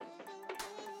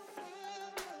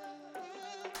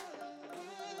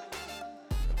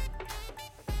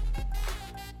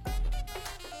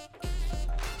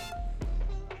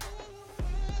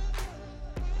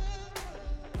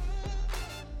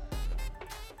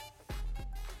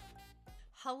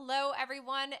Hello,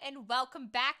 everyone, and welcome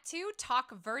back to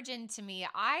Talk Virgin to Me.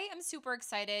 I am super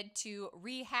excited to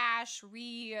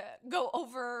go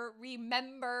over,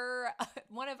 remember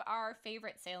one of our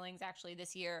favorite sailings actually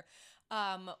this year.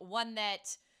 One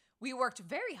that we worked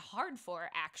very hard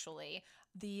for, actually.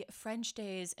 The French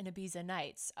Daze and Ibiza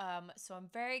nights. So I'm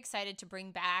very excited to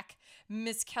bring back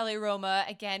Miss Kelly Roma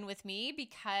again with me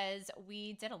because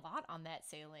we did a lot on that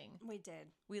sailing. We did.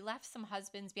 We left some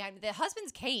husbands behind. The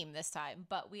husbands came this time,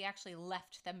 but we actually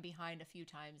left them behind a few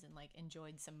times and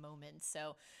enjoyed some moments.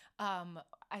 So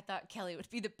I thought Kelly would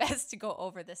be the best to go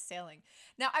over this sailing.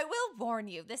 Now, I will warn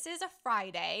you, this is a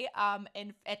Friday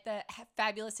at the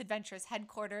Fabulous Adventures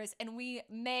headquarters, and we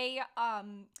may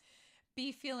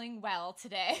be feeling well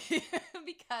today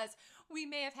because we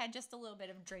may have had just a little bit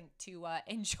of drink to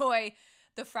enjoy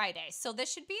the Friday. So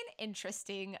this should be an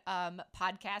interesting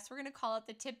podcast. We're going to call it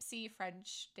the Tipsy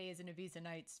French Days and Ibiza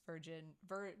Nights version.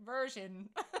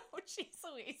 Oh, jeez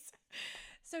Louise.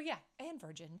 So yeah, and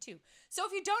virgin too. So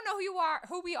if you don't know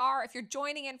who we are, if you're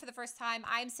joining in for the first time,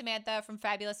 I'm Samantha from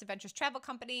Fabulous Adventures Travel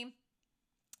Company.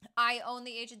 I own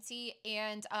the agency,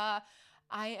 and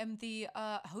I am the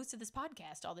host of this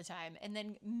podcast all the time. And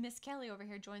then Miss Kelly over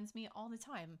here joins me all the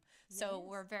time. So Yes.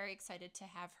 we're very excited to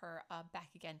have her back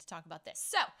again to talk about this.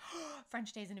 So,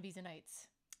 French Days and Ibiza Nights.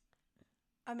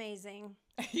 Amazing.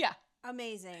 Yeah.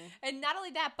 Amazing. And not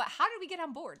only that, but how did we get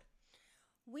on board?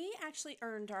 We actually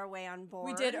earned our way on board.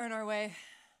 We did earn our way.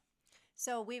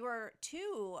 So we were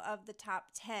 2 of the top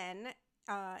 10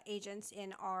 agents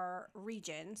in our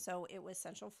region. So it was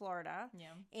Central Florida. Yeah.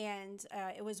 And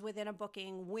it was within a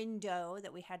booking window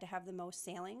that we had to have the most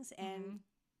sailings. And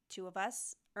 2 of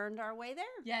us earned our way there.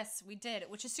 Yes, we did,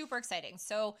 which is super exciting.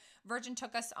 So Virgin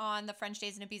took us on the French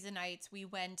Days and Ibiza Nights. We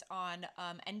went on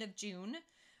end of June,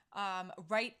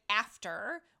 right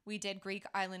after we did Greek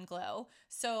Island Glow.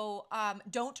 So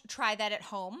don't try that at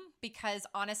home because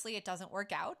honestly, it doesn't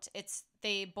work out.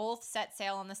 They both set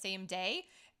sail on the same day,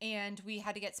 and we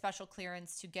had to get special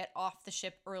clearance to get off the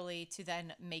ship early to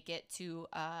then make it to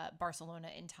Barcelona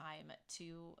in time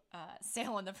to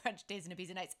sail on the French Days and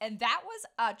Ibiza Nights. And that was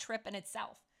a trip in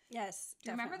itself. Yes. Do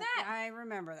you remember definitely. that? I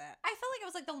remember that. I felt like it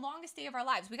was the longest day of our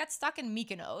lives. We got stuck in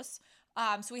Mykonos.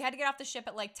 So we had to get off the ship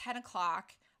at 10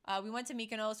 o'clock. We went to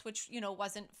Mykonos, which,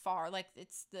 wasn't far.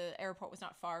 The airport was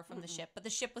not far from the ship, but the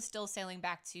ship was still sailing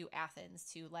back to Athens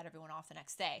to let everyone off the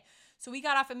next day. So we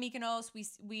got off at Mykonos.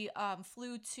 We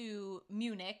flew to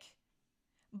Munich,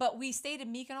 but we stayed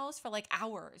in Mykonos for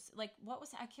hours. What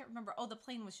was it? I can't remember. Oh, the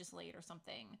plane was just late or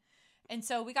something. And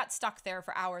so we got stuck there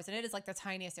for hours, and it is the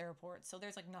tiniest airport. So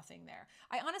there's nothing there.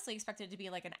 I honestly expected it to be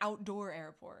an outdoor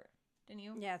airport. Didn't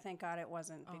you? Yeah, thank God it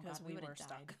wasn't because God, we would've were died.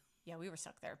 stuck. Yeah, we were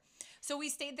stuck there. So we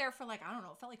stayed there for I don't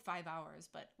know, it felt like 5 hours,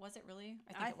 but was it really?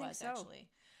 I think it was so. actually.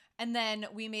 And then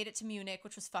we made it to Munich,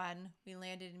 which was fun. We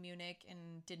landed in Munich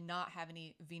and did not have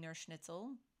any Wiener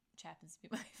Schnitzel, which happens to be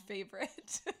my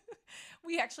favorite.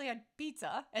 We actually had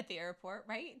pizza at the airport,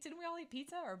 right? Didn't we all eat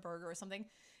pizza or a burger or something?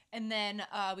 And then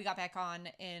we got back on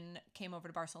and came over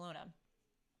to Barcelona.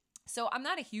 So I'm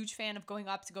not a huge fan of going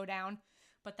up to go down,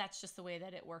 but that's just the way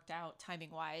that it worked out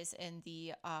timing-wise, and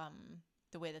the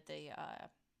way that the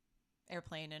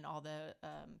airplane and all the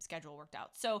schedule worked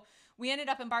out. So we ended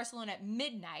up in Barcelona at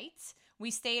midnight.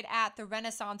 We stayed at the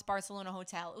Renaissance Barcelona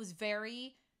Hotel. It was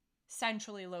very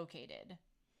centrally located.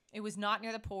 It was not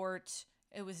near the port.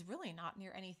 It was really not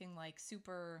near anything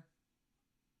super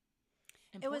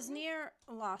important. It was near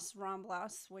Las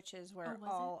Ramblas, which is where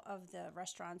all of the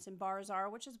restaurants and bars are,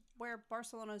 which is where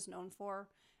Barcelona is known for.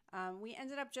 We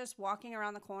ended up just walking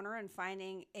around the corner and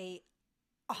finding a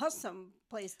awesome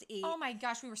place to eat. Oh my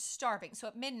gosh, we were starving. So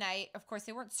at midnight, of course,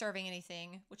 they weren't serving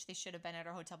anything, which they should have been at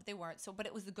our hotel, but they weren't. But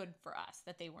it was good for us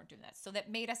that they weren't doing that. So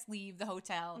that made us leave the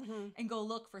hotel and go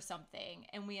look for something.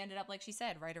 And we ended up, like she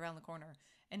said, right around the corner.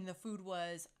 And the food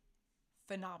was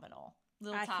phenomenal.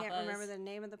 Little tapas. I can't remember the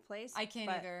name of the place. I can't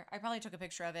either. I probably took a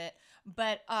picture of it.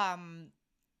 But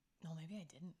no, maybe I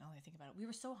didn't. Now that I think about it, we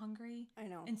were so hungry. I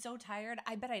know. And so tired.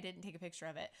 I bet I didn't take a picture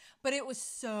of it. But it was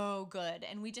so good.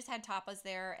 And we just had tapas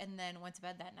there and then went to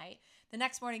bed that night. The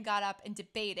next morning, got up and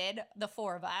debated, the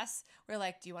 4 of us. We were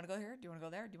like, do you want to go here? Do you want to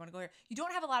go there? Do you want to go here? You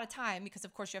don't have a lot of time because,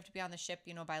 of course, you have to be on the ship,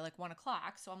 by 1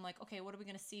 o'clock. So I'm like, okay, what are we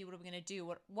going to see? What are we going to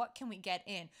do? What can we get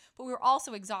in? But we were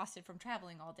also exhausted from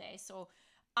traveling all day. So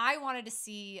I wanted to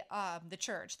see the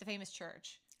church, the famous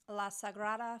church. La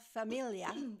Sagrada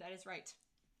Familia. That is right.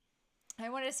 I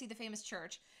wanted to see the famous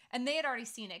church, and they had already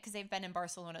seen it because they've been in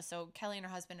Barcelona. So Kelly and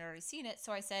her husband had already seen it.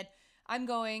 So I said, I'm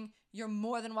going. You're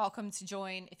more than welcome to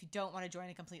join. If you don't want to join,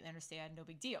 I completely understand. No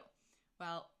big deal.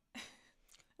 Well,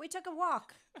 we took a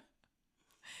walk.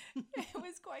 It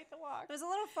was quite the walk. It was a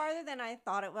little farther than I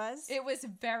thought it was. It was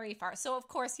very far. So, of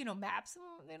course, maps,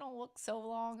 they don't look so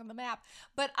long on the map.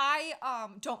 But I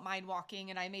don't mind walking,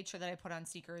 and I made sure that I put on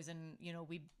sneakers, and,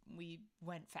 we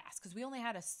went fast because we only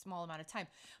had a small amount of time.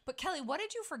 But, Kelly, what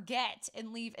did you forget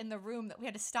and leave in the room that we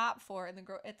had to stop for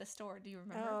at the store? Do you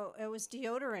remember? Oh, it was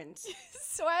deodorant.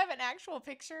 So I have an actual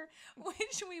picture,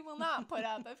 which we will not put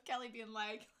up, of Kelly being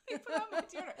like, put on my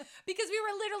deodorant. Because we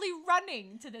were literally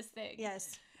running to this thing.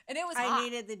 Yes. And it was hot. I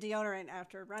needed the deodorant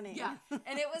after running. Yeah.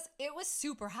 And it was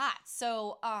super hot.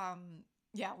 So,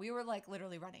 yeah, we were like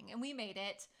literally running, and we made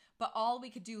it, but all we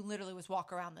could do literally was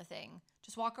walk around the thing.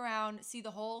 Just walk around, see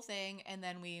the whole thing, and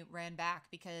then we ran back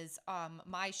because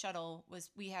my shuttle was,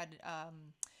 we had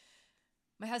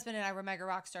my husband and I were mega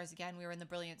rock stars again. We were in the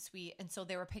Brilliant Suite, and so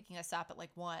they were picking us up at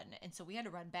like 1, and so we had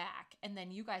to run back. And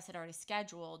then you guys had already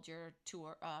scheduled your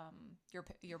tour,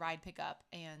 your ride pickup,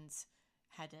 and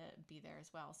had to be there as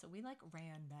well. So we like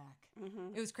ran back.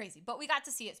 Mm-hmm. It was crazy, but we got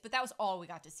to see it. But that was all we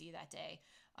got to see that day,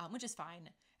 which is fine.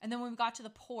 And then when we got to the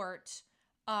port,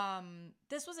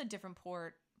 this was a different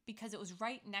port because it was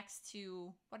right next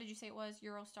to, what did you say it was?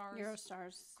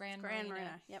 Eurostars, Grand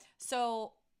Marina. Yep.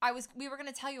 So we were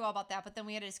going to tell you all about that, but then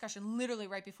we had a discussion literally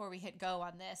right before we hit go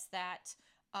on this that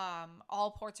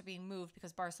all ports are being moved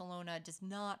because Barcelona does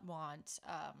not want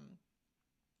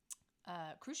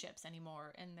cruise ships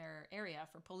anymore in their area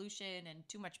for pollution and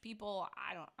too much people.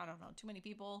 I don't know, too many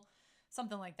people,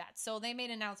 something like that. So they made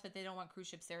an announcement they don't want cruise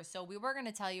ships there. So we were going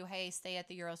to tell you, hey, stay at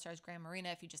the Eurostars Grand Marina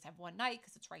if you just have one night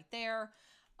because it's right there.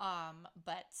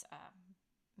 But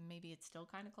maybe it's still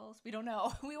kind of close. We don't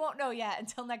know. We won't know yet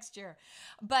until next year.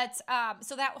 But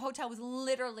so that hotel was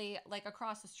literally like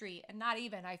across the street, and not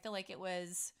even. I feel like it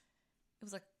was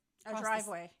like a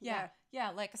driveway.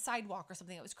 Yeah, like a sidewalk or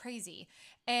something. It was crazy.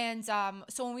 And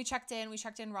so when we checked in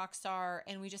Rockstar,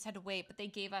 and we just had to wait, but they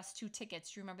gave us 2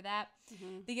 tickets. Do you remember that?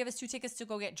 Mm-hmm. They gave us 2 tickets to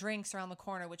go get drinks around the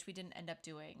corner, which we didn't end up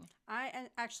doing. I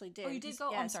actually did. Oh, you did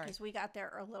go? Yes, I'm sorry. Because we got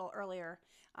there a little earlier.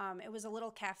 It was a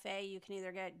little cafe. You can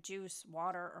either get juice,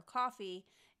 water, or coffee,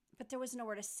 but there was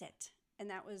nowhere to sit. And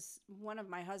that was one of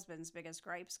my husband's biggest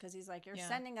gripes because he's like, you're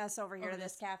sending us over here to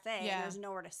this cafe and there's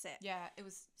nowhere to sit. Yeah, it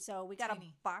was So we got a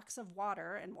box of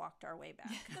water and walked our way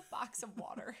back. The box of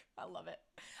water. I love it.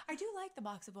 I do like the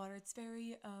box of water. It's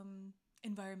very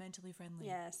environmentally friendly.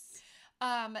 Yes.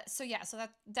 So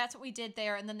that's what we did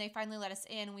there. And then they finally let us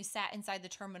in, and we sat inside the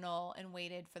terminal and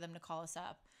waited for them to call us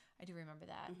up. I do remember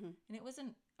that. Mm-hmm. And it was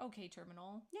an okay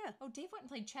terminal. Yeah. Oh, Dave went and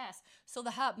played chess. So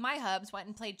my hubs went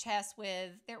and played chess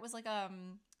with, there was like,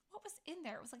 what was in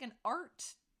there? It was like an art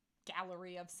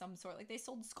gallery of some sort. Like they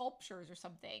sold sculptures or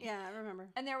something. Yeah, I remember.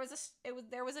 And there was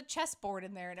a chessboard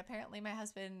in there, and apparently my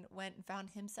husband went and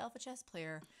found himself a chess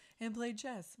player and played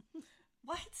chess.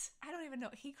 What? I don't even know.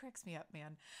 He cracks me up,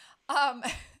 man.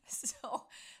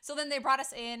 So then they brought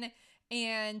us in,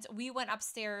 and we went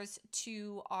upstairs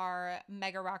to our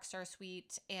Mega Rockstar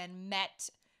suite and met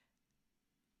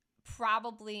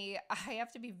probably, I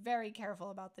have to be very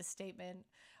careful about this statement,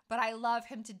 but I love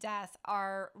him to death,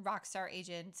 our Rockstar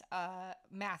agent,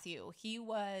 Matthew. He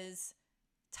was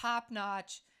top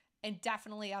notch and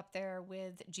definitely up there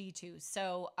with G2.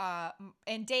 So,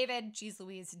 and David, geez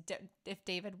Louise, if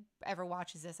David ever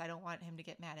watches this, I don't want him to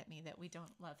get mad at me that we don't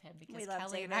love him because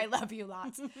Kelly and I love you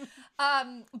lots.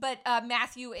 But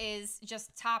Matthew is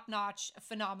just top notch,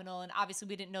 phenomenal. And obviously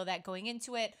we didn't know that going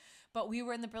into it, but we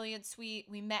were in the Brilliant Suite.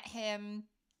 We met him,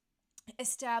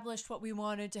 established what we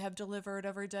wanted to have delivered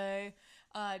every day,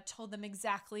 told them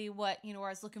exactly what, I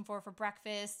was looking for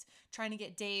breakfast, trying to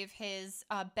get Dave his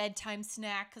bedtime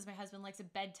snack, because my husband likes a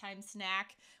bedtime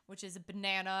snack, which is a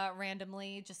banana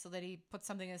randomly, just so that he puts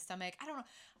something in his stomach. I don't know.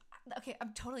 Okay,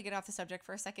 I'm totally getting off the subject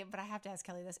for a second, but I have to ask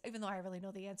Kelly this, even though I really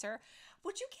know the answer.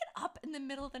 Would you get up in the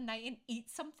middle of the night and eat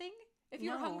something if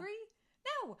you're hungry?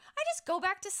 No, I just go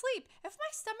back to sleep. If my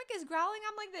stomach is growling,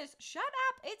 I'm like this, shut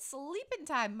up, it's sleeping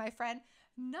time, my friend.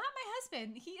 Not my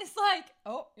husband. He is like,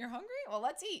 oh, you're hungry? Well,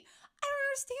 let's eat. I don't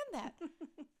understand that.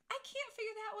 I can't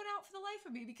figure that one out for the life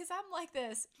of me because I'm like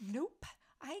this, nope,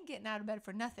 I ain't getting out of bed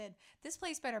for nothing. This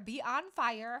place better be on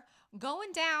fire,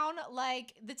 going down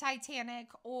like the Titanic,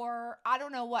 or I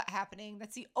don't know what happening.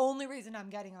 That's the only reason I'm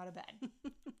getting out of bed.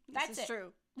 That's it.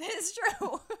 True. This is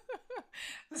true.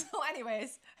 So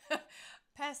anyways,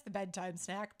 past the bedtime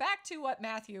snack, back to what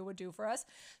Matthew would do for us.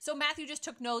 So Matthew just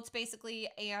took notes basically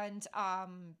and,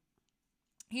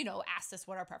 asked us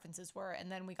what our preferences were.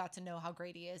 And then we got to know how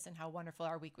great he is and how wonderful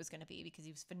our week was going to be because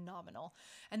he was phenomenal.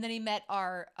 And then he met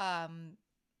our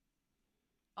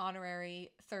honorary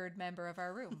 3rd member of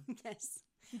our room. Yes.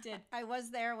 He did. I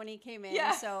was there when he came in.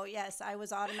 Yeah. So, yes, I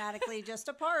was automatically just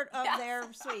a part of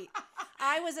their suite.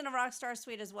 I was in a Rockstar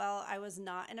suite as well. I was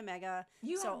not in a Mega.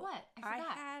 You had what? I forgot.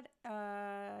 I had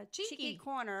a cheeky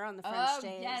corner on the French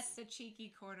Daze. Yes, the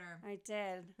cheeky corner. I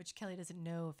did. Which Kelly doesn't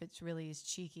know if it's really as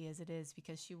cheeky as it is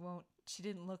because she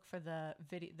didn't look for the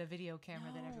video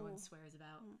camera that everyone swears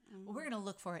about. Well, we're going to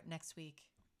look for it next week.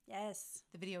 Yes.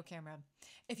 The video camera.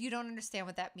 If you don't understand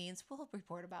what that means, we'll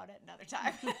report about it another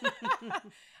time.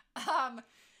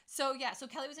 So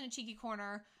Kelly was in a cheeky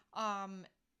corner.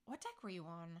 What deck were you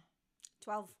on?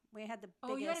 12. We had the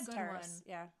biggest you had a good terrace.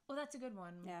 one. Yeah. Oh, that's a good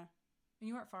one. Yeah. And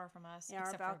you weren't far from us. Yeah,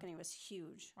 our balcony was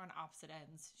huge. We're on opposite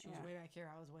ends. She was way back here.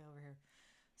 I was way over here.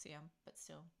 So yeah, but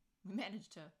still, we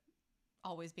managed to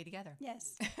always be together.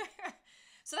 Yes.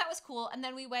 So that was cool. And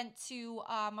then we went to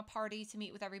a party to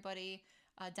meet with everybody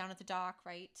down at the dock,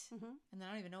 right? Mm-hmm. And then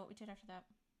I don't even know what we did after that.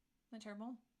 Isn't that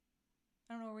terrible?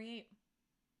 I don't know where we ate.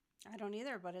 I don't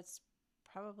either, but it's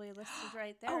probably listed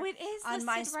right there. Oh, it is on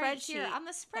my right spreadsheet. Here, on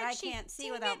the spreadsheet. But I can't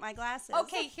see without my glasses.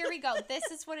 Okay, here we go. This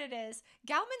is what it is.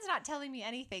 Galman's not telling me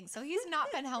anything, so he's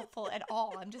not been helpful at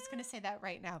all. I'm just going to say that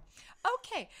right now.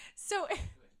 Okay, so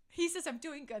he says I'm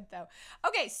doing good, though.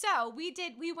 Okay, so we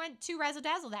went to Razzle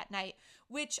Dazzle that night,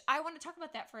 which I want to talk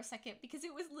about that for a second because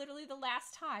it was literally the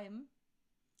last time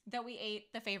that we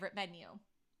ate the favorite menu.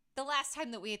 The last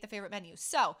time that we ate the favorite menu.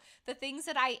 So the things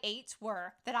that I ate,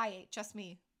 just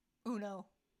me, Uno.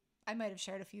 I might have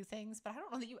shared a few things, but I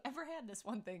don't know that you ever had this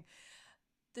one thing.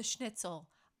 The schnitzel.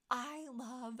 I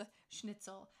love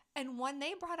schnitzel. And when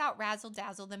they brought out Razzle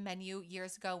Dazzle, the menu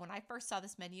years ago, when I first saw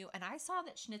this menu and I saw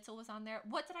that schnitzel was on there,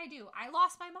 what did I do? I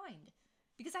lost my mind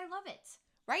because I love it,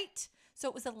 right? So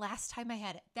it was the last time I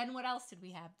had it. Then what else did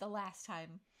we have the last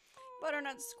time?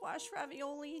 Butternut squash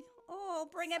ravioli. Oh,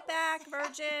 bring it back,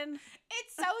 Virgin.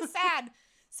 It's so sad.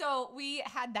 So we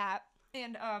had that.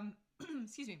 And,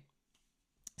 excuse me.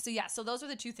 So yeah, so those were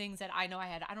the two things that I know I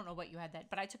had. I don't know what you had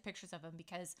that, but I took pictures of them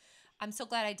because I'm so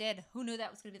glad I did. Who knew that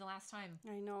was going to be the last time?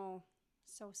 I know.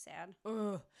 So sad.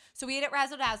 Ugh. So we ate at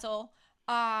Razzle Dazzle.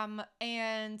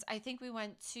 And I think we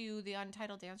went to the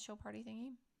Untitled Dance Show party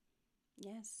thingy.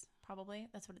 Yes. Probably.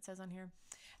 That's what it says on here.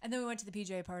 And then we went to the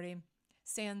PJ party.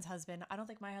 Stan's husband. I don't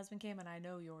think my husband came, and I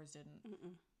know yours didn't.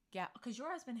 Mm-mm. Yeah, because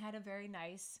your husband had a very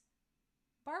nice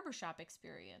barbershop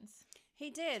experience. He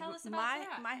did. Tell us about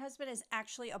that. My husband is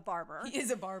actually a barber. He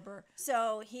is a barber.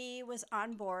 So he was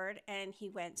on board and he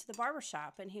went to the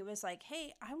barbershop and he was like,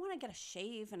 hey, I want to get a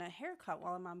shave and a haircut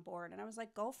while I'm on board. And I was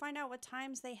like, go find out what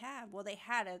times they have. Well, they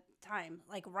had a time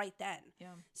like right then. Yeah.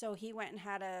 So he went and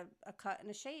had a cut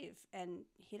and a shave, and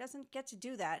he doesn't get to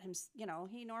do that.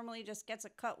 He normally just gets a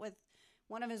cut with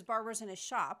one of his barbers in his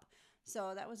shop.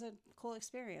 So that was a cool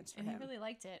experience for him. He really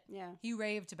liked it. Yeah. He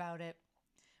raved about it.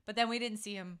 But then we didn't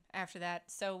see him after that.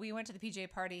 So we went to the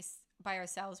PJ party by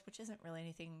ourselves, which isn't really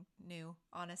anything new,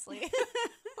 honestly. It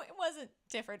wasn't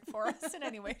different for us in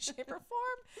any way, shape, or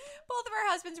form. Both of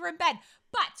our husbands were in bed.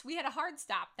 But we had a hard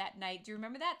stop that night. Do you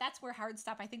remember that? That's where hard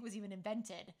stop, I think, was even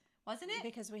invented. Wasn't it?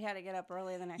 Because we had to get up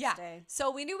early the next day. So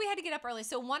we knew we had to get up early.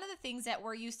 So one of the things that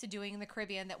we're used to doing in the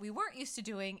Caribbean that we weren't used to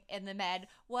doing in the Med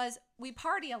was we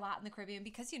party a lot in the Caribbean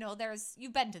because,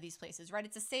 you've been to these places, right?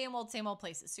 It's the same old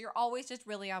places. So you're always just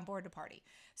really on board to party.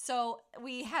 So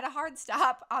we had a hard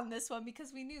stop on this one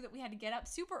because we knew that we had to get up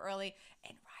super early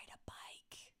and ride a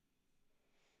bike.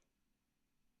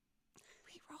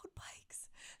 We rode bikes.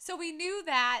 So we knew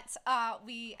that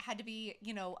we had to be,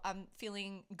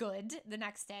 feeling good the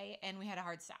next day, and we had a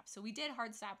hard stop. So we did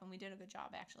hard stop, and we did a good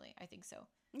job, actually. I think so.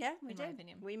 Yeah, we did. In my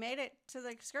opinion. We made it to the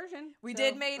excursion. We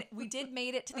did made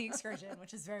it to the excursion,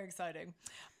 which is very exciting.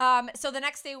 So the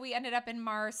next day we ended up in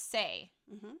Marseille.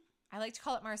 Mm-hmm. I like to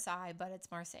call it Marseille, but it's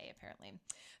Marseille apparently.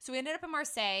 So we ended up in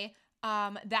Marseille.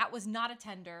 That was not a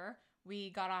tender.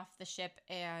 We got off the ship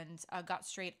and got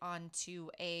straight onto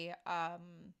a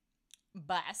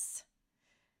bus.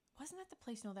 Wasn't that the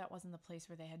place? No, that wasn't the place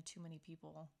where they had too many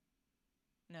people.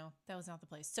 No, that was not the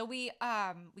place. So we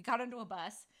got onto a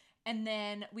bus, and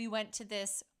then we went to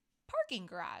this parking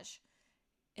garage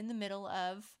in the middle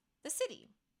of the city.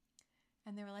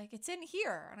 And they were like, it's in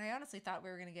here. And I honestly thought we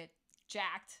were going to get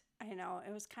jacked. I know.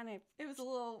 It was a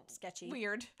little sketchy.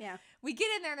 Weird. Yeah. We get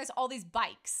in there and there's all these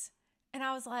bikes. And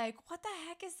I was like, what the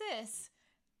heck is this?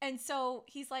 And so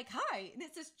he's like, hi. And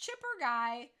it's this chipper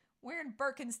guy wearing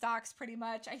Birkenstocks pretty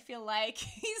much. I feel like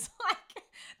he's like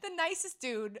the nicest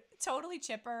dude, totally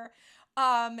chipper.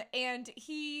 And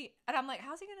I'm like,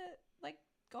 how's he going to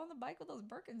go on the bike with those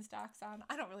Birkenstocks on?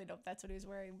 I don't really know if that's what he was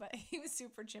wearing, but he was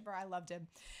super chipper. I loved him.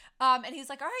 And he's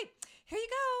like, all right, here you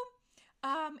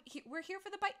we're here for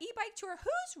the e-bike tour.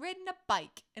 Who's ridden a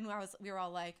bike? And we were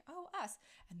all like, oh, us.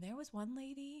 And there was one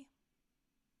lady.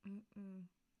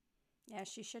 Yeah,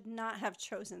 she should not have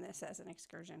chosen this as an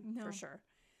excursion, for sure.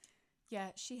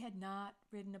 Yeah, she had not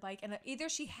ridden a bike. And either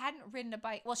she hadn't ridden a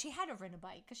bike. Well, she had to ridden a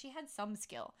bike because she had some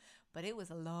skill. But it was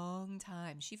a long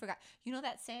time. She forgot. You know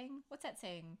that saying? What's that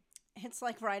saying? It's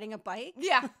like riding a bike?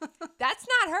 Yeah. That's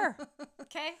not her.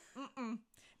 Okay?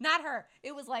 Not her.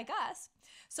 It was like us.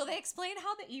 So they explained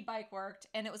how the e-bike worked.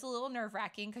 And it was a little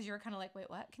nerve-wracking because you were kind of like, wait,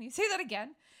 what? Can you say that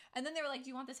again? And then they were like, do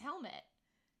you want this helmet?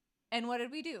 And what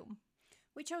did we do?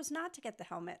 We chose not to get the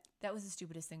helmet. That was the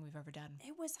stupidest thing we've ever done.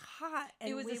 It was hot. And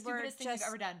it was the stupidest thing we've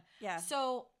ever done. Yeah.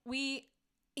 So he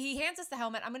hands us the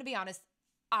helmet. I'm going to be honest.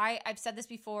 I've said this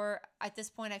before. At this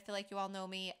point, I feel like you all know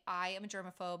me. I am a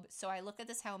germaphobe. So I look at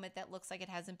this helmet that looks like it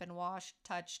hasn't been washed,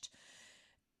 touched,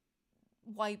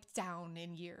 wiped down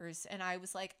in years. And I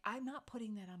was like, I'm not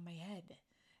putting that on my head.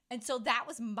 And so that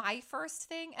was my first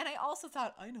thing. And I also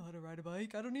thought, I know how to ride a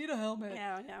bike. I don't need a helmet.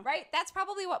 Yeah. Right? That's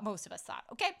probably what most of us thought.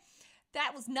 Okay.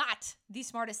 That was not the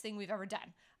smartest thing we've ever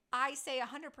done. I say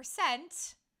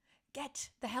 100% get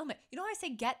the helmet. You know, I say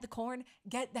get the corn,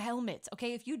 get the helmet.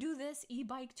 Okay. If you do this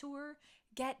e-bike tour,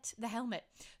 get the helmet.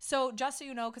 So just so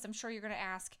you know, because I'm sure you're going to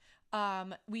ask,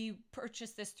 we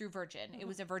purchased this through Virgin. It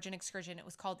was a Virgin excursion. It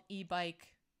was called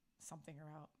e-bike something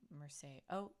around Marseille.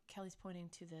 Oh, Kelly's pointing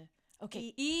to the...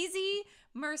 Okay, Easy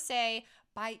Marseille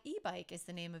by e-bike is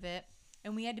the name of it.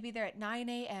 And we had to be there at 9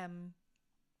 a.m.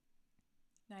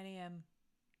 9 a.m.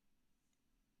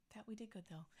 That we did good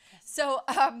though. Yes.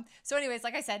 So anyways,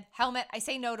 like I said, helmet, I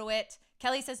say no to it.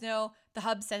 Kelly says no. The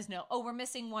hub says no. Oh, we're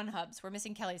missing one hubs. We're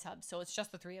missing Kelly's hub. So it's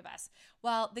just the three of us.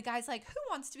 Well, the guy's like, who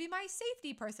wants to be my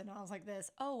safety person? And I was like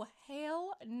this. Oh,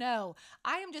 hell no.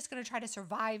 I am just going to try to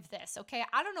survive this. Okay.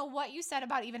 I don't know what you said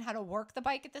about even how to work the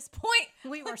bike at this point.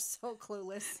 We were so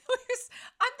clueless.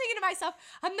 I'm thinking to myself,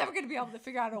 I'm never going to be able to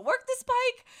figure out how to work this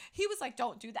bike. He was like,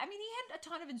 don't do that. I mean, he had a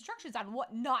ton of instructions on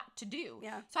what not to do.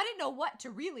 Yeah. So I didn't know what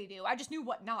to really do. I just knew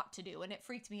what not to do. And it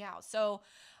freaked me out. So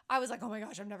I was like, oh my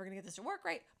gosh, I'm never going to get this to work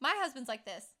right. My husband's like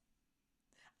this.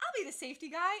 I'll be the safety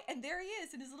guy. And there he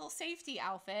is in his little safety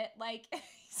outfit. Like,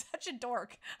 he's such a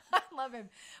dork. I love him.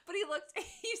 But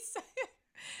he's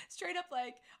straight up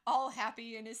like all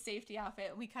happy in his safety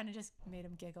outfit. And we kind of just made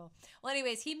him giggle. Well,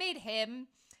 anyways, he made him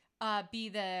be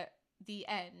the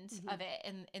end of it.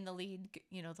 And in the lead,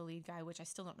 the lead guy, which I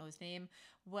still don't know his name,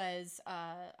 was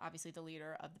obviously the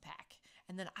leader of the pack.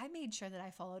 And then I made sure that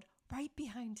I followed right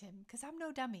behind him because I'm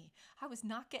no dummy. I was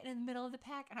not getting in the middle of the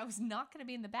pack and I was not going to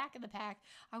be in the back of the pack.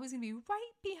 I was going to be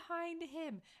right behind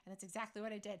him. And that's exactly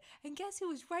what I did. And guess who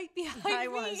was right behind me? I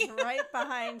was right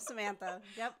behind Samantha.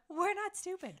 Yep. We're not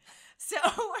stupid.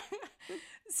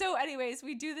 So anyways,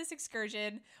 we do this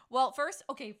excursion. Well, first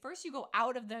you go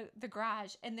out of the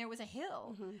garage and there was a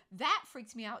hill. That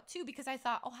freaks me out too because I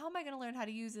thought, oh, how am I going to learn how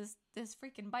to use this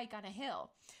freaking bike on a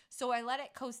hill? So I let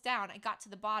it coast down. I got to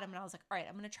the bottom and I was like, all right,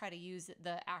 I'm going to try to use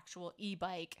the actual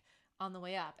e-bike on the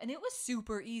way up. And it was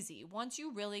super easy. Once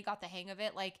you really got the hang of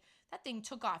it, like that thing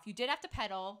took off. You did have to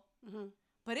pedal,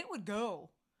 but it would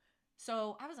go.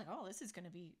 So I was like, oh, this is going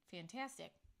to be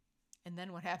fantastic. And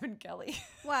then what happened, Kelly?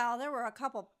 Well, there were a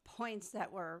couple points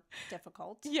that were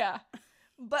difficult. Yeah.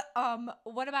 But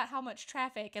what about how much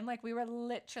traffic? And like we were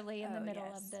literally in the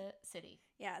middle of the city.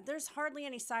 Yeah, there's hardly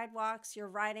any sidewalks. You're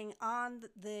riding on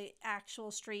the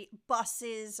actual street.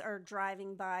 Buses are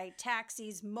driving by,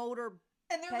 taxis, and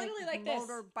they're literally like this.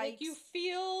 Motorbikes. Like you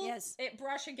feel Yes. it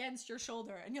brush against your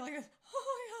shoulder, and you're like, oh my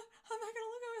god, I'm not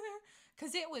gonna look over there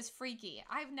because it was freaky.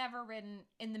 I've never ridden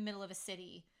in the middle of a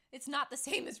city. It's not the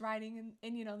same as riding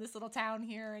in this little town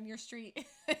here in your street.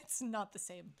 It's not the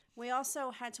same. We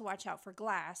also had to watch out for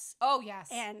glass. Oh, yes.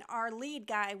 And our lead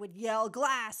guy would yell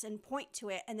glass and point to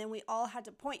it. And then we all had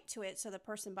to point to it so the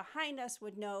person behind us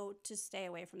would know to stay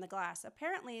away from the glass.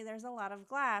 Apparently, there's a lot of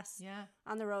glass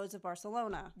on the roads of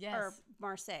Barcelona. Yes. Or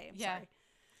Marseille, I'm sorry.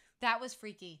 That was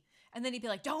freaky. And then he'd be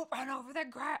like, don't run over the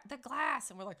glass.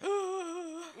 And we're like,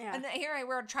 yeah. And then here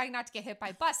we're trying not to get hit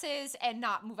by buses and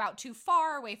not move out too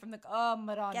far away from the,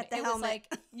 Madonna. Get the it helmet. was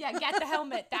like, get the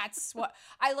helmet. That's what,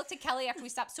 I looked at Kelly after we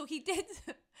stopped. So he did,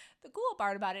 the cool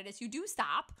part about it is you do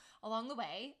stop along the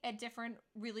way at different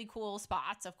really cool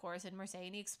spots, of course, in Marseille.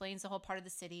 And he explains the whole part of the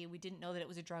city. We didn't know that it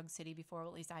was a drug city before, well,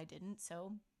 at least I didn't.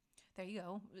 So there you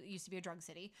go. It used to be a drug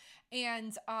city.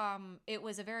 And it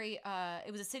was a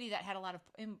city that had a lot of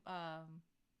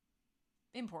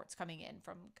imports coming in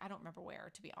from, I don't remember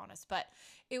where, to be honest, but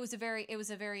it was a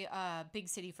very big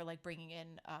city for like bringing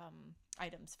in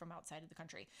items from outside of the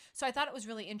country. So I thought it was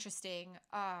really interesting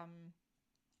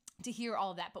to hear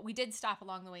all of that. But we did stop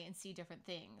along the way and see different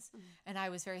things. And I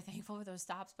was very thankful for those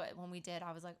stops. But when we did,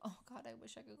 I was like, oh God, I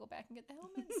wish I could go back and get the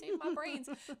helmet and save my brains.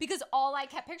 Because all I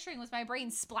kept picturing was my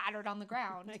brain splattered on the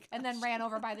ground and then ran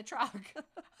over by the truck.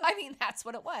 I mean, that's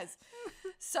what it was.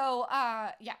 So,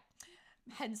 yeah.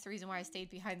 Hence the reason why I stayed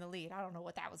behind the lead. I don't know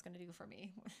what that was going to do for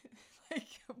me.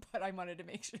 But I wanted to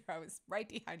make sure I was right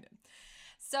behind him.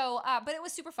 So, but it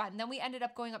was super fun. Then we ended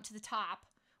up going up to the top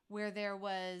where there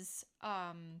was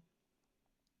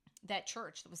that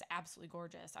church that was absolutely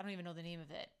gorgeous. I don't even know the name of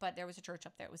it, but there was a church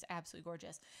up there. It was absolutely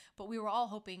gorgeous. But we were all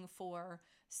hoping for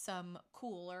some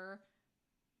cooler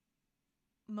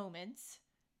moments,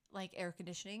 like air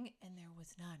conditioning, and there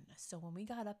was none. So when we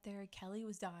got up there, Kelly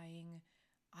was dying.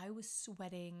 I was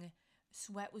sweating.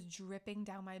 Sweat was dripping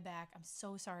down my back. I'm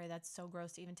so sorry. That's so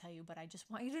gross to even tell you, but I just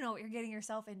want you to know what you're getting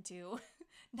yourself into.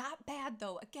 Not bad,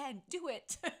 though. Again, do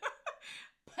it.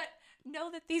 But know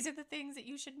that these are the things that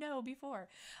you should know before.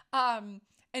 And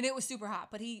it was super hot,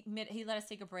 but he let us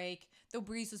take a break. The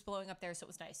breeze was blowing up there, so it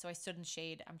was nice. So I stood in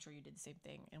shade. I'm sure you did the same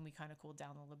thing, and we kind of cooled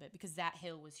down a little bit because that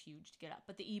hill was huge to get up.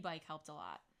 But the e-bike helped a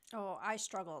lot. Oh, I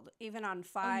struggled. Even on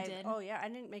 5. you did? Oh, yeah. I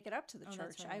didn't make it up to the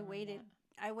church. That's right, I waited.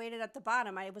 I waited at the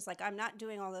bottom. I was like, I'm not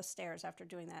doing all those stairs after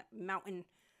doing that mountain.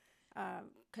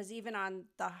 Because even on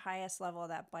the highest level of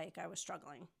that bike, I was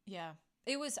struggling. Yeah.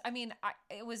 It was, I mean,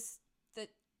 the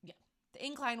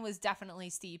incline was definitely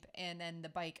steep, and then the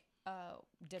bike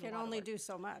did a lot Can of only work. do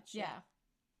so much. Yeah.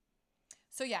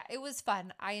 So yeah, it was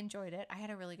fun. I enjoyed it. I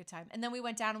had a really good time. And then we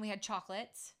went down and we had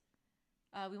chocolates.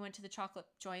 We went to the chocolate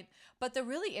joint. But the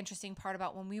really interesting part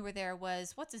about when we were there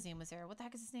was, what's his name was there? What the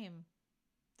heck is his name?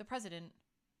 The president.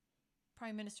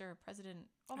 Prime Minister, President.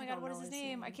 Oh my God, what is his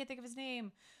name? I can't think of his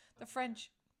name. The French.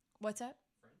 What's that?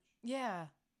 French? Yeah.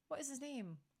 What is his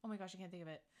name? Oh my gosh, I can't think of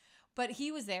it. But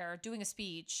he was there doing a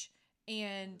speech,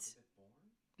 and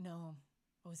no.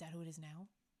 Oh, is that who it is now?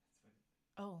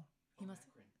 Oh, he must.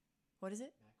 Macron. What is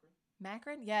it?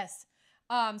 Macron? Macron? Yes.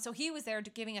 So he was there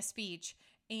giving a speech,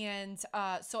 and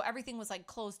so everything was like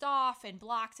closed off and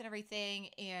blocked and everything,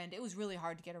 and it was really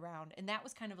hard to get around, and that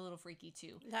was kind of a little freaky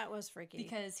too. That was freaky.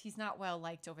 Because he's not well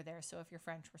liked over there. So if you're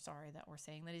French, we're sorry that we're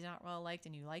saying that he's not well liked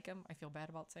and you like him. I feel bad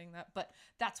about saying that, but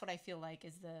that's what I feel like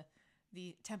is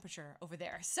the temperature over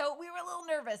there. So we were a little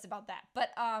nervous about that, but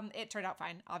it turned out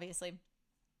fine, obviously.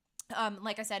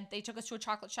 Like I said, they took us to a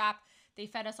chocolate shop. They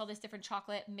fed us all this different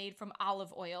chocolate made from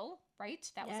olive oil, right?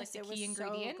 That was like the key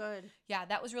ingredient. So good. Yeah,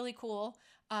 that was really cool.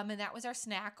 And that was our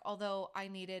snack, although I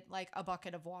needed like a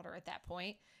bucket of water at that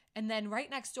point. And then right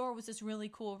next door was this really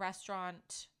cool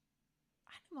restaurant.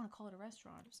 I didn't want to call it a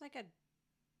restaurant. It was like a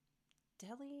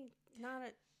deli, not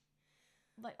a...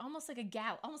 Like almost like a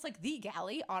galley, almost like the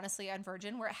galley, honestly, on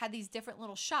Virgin, where it had these different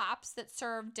little shops that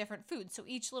served different foods. So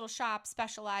each little shop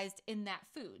specialized in that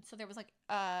food. So there was like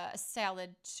a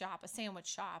salad shop, a sandwich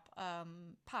shop,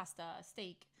 pasta,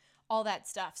 steak, all that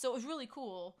stuff. So it was really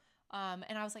cool. And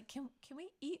I was like, can we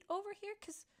eat over here?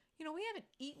 Because, you know, we haven't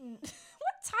eaten.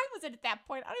 What time was it at that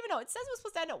point? I don't even know. It says it was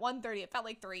supposed to end at 1:30. It felt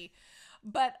like 3.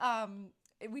 But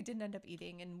we didn't end up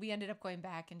eating. And we ended up going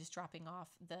back and just dropping off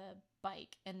the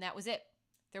bike. And that was it.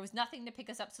 There was nothing to pick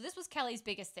us up. So this was Kelly's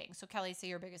biggest thing. So Kelly, say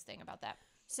your biggest thing about that.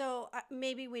 So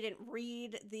maybe we didn't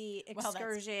read the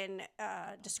excursion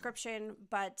description,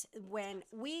 but when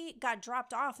we got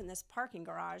dropped off in this parking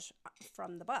garage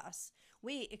from the bus,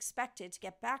 we expected to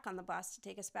get back on the bus to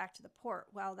take us back to the port.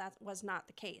 Well, that was not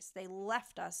the case. They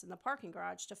left us in the parking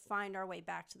garage to find our way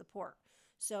back to the port.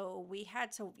 So we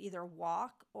had to either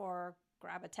walk or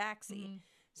grab a taxi. Mm-hmm.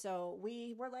 So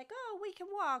we were like, oh, we can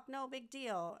walk, no big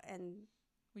deal. And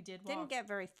we did walk. Didn't get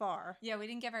very far. Yeah, we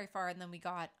didn't get very far, and then we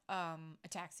got a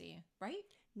taxi, right?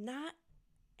 Not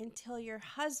until your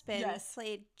husband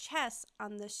played chess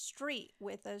on the street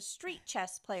with a street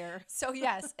chess player. So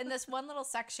yes, in this one little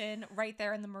section right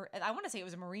there in the, I want to say it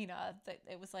was a marina. That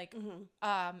it was like,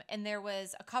 and there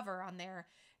was a cover on there,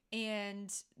 and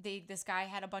this guy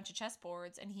had a bunch of chess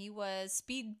boards, and he was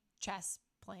speed chess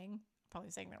playing.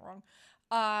 Probably saying that wrong.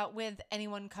 With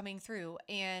anyone coming through,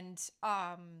 and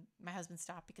my husband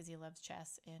stopped because he loves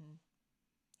chess, and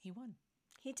he won.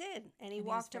 He did, and he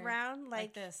walked around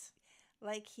like this,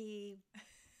 like he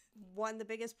won the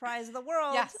biggest prize of the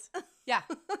world. Yes, yeah,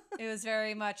 it was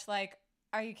very much like,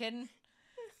 are you kidding?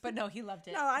 But no, he loved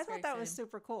it. No, I thought that was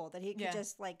super cool that he could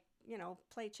just like, you know,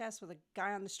 play chess with a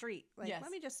guy on the street. Like,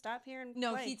 let me just stop here and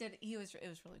play. He did. It was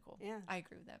really cool. Yeah, I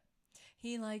agree with that.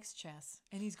 He likes chess,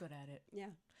 and he's good at it. Yeah.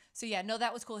 So yeah, no,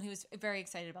 that was cool, and he was very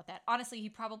excited about that. Honestly, he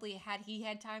probably had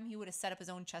time, he would have set up his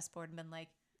own chessboard and been like,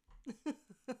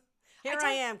 Here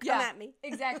I am. Come at me.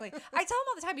 Exactly. I tell him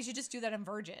all the time, you should just do that on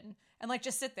Virgin and like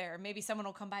just sit there. Maybe someone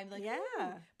will come by and be like, yeah.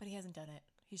 Ooh. But he hasn't done it.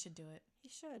 He should do it. He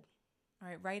should. All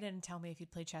right, write in and tell me if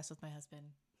you'd play chess with my husband.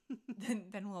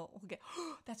 then we'll get.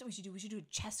 That's what we should do. We should do a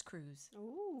chess cruise.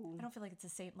 Ooh. I don't feel like it's the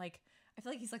same. Like I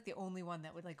feel like he's like the only one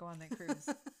that would like go on that cruise.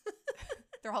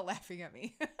 They're all laughing at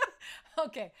me.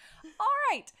 Okay. All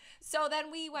right. So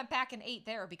then we went back and ate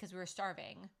there because we were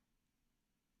starving.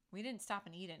 We didn't stop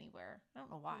and eat anywhere. I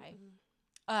don't know why.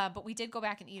 But we did go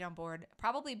back and eat on board,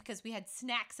 probably because we had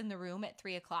snacks in the room at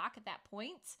 3:00 at that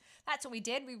point. That's what we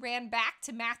did. We ran back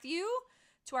to Matthew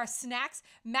to our snacks.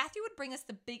 Matthew would bring us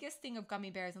the biggest thing of gummy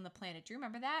bears on the planet. Do you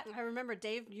remember that? I remember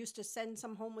Dave used to send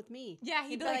some home with me. Yeah,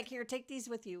 he'd be like, here, take these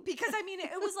with you. Because, I mean,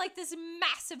 it was like this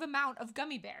massive amount of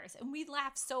gummy bears. And we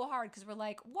laughed so hard because we're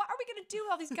like, what are we going to do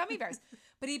with all these gummy bears?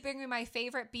 But he'd bring me my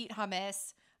favorite beet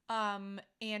hummus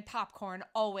and popcorn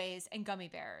always and gummy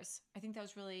bears. I think that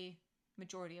was really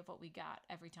majority of what we got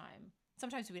every time.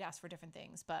 Sometimes we'd ask for different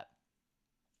things, but...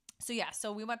 So yeah,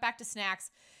 so we went back to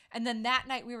snacks. And then that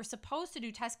night we were supposed to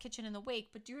do Test Kitchen in the wake.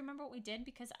 But do you remember what we did?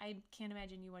 Because I can't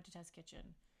imagine you went to Test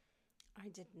Kitchen. I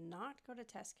did not go to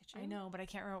Test Kitchen. I know, but I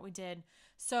can't remember what we did.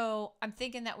 So I'm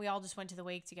thinking that we all just went to the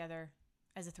wake together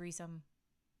as a threesome.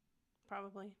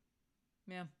 Probably.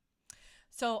 Yeah.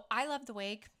 So I loved the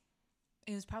wake.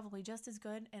 It was probably just as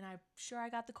good. And I'm sure I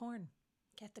got the corn.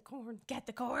 Get the corn. Get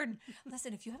the corn.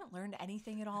 Listen, if you haven't learned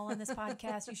anything at all on this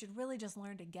podcast, you should really just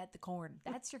learn to get the corn.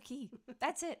 That's your key.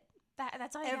 That's it.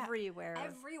 That's all you got. Everywhere.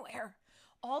 Everywhere.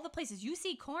 All the places. You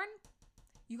see corn,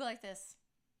 you go like this.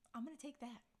 I'm going to take the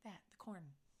corn,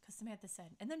 because Samantha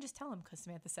said. And then just tell him because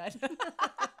Samantha said.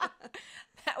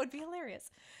 That would be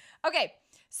hilarious. Okay,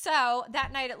 so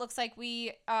that night it looks like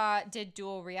we did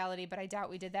dual reality, but I doubt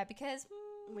we did that because...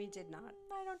 we did not.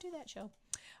 I don't do that show.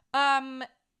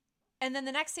 And then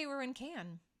the next day we were in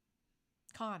Cannes.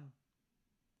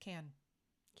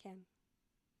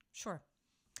 Sure.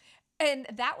 And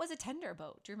that was a tender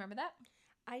boat. Do you remember that?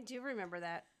 I do remember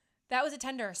that. That was a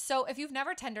tender. So if you've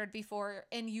never tendered before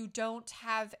and you don't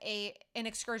have an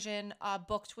excursion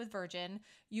booked with Virgin,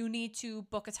 you need to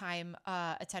book a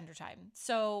tender time.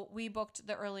 So we booked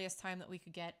the earliest time that we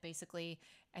could get, basically.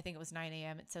 I think it was 9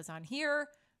 a.m. It says on here,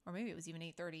 or maybe it was even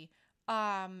 8:30.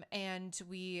 And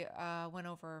we went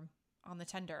over on the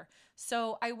tender.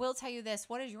 So I will tell you this.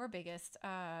 What is your biggest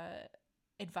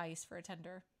advice for a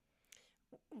tender?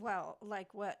 Well,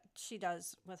 like what she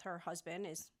does with her husband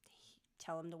is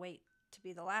tell him to wait to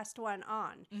be the last one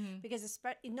on. Mm-hmm. Because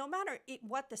no matter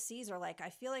what the seas are like, I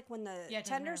feel like when the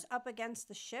tender's up against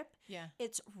the ship,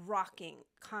 it's rocking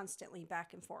constantly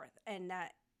back and forth. And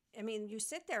you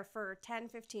sit there for 10,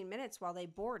 15 minutes while they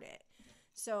board it.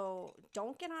 So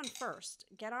don't get on first,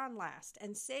 get on last,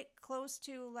 and sit close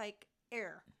to like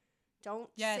air.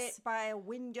 Don't sit by a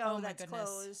window that's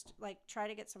closed. Like, try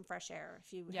to get some fresh air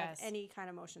if you have any kind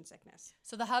of motion sickness.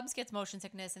 So the hubs gets motion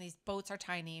sickness, and these boats are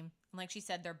tiny. And like she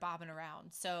said, they're bobbing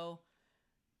around. So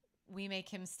we make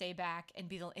him stay back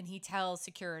and he tells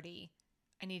security,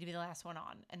 I need to be the last one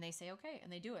on. And they say, okay.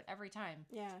 And they do it every time.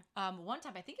 Yeah. One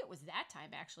time, I think it was that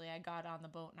time, actually, I got on the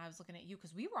boat and I was looking at you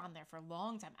because we were on there for a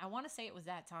long time. I want to say it was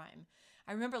that time.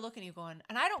 I remember looking at you going,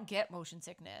 and I don't get motion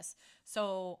sickness.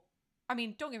 So, I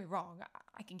mean, don't get me wrong.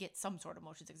 I can get some sort of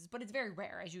motion sickness, but it's very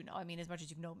rare, as you know. I mean, as much as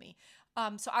you know me.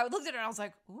 So I looked at it and I was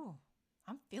like, ooh,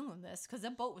 I'm feeling this, because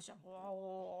the boat was just,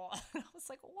 whoa. And I was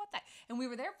like, what the? And we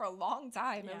were there for a long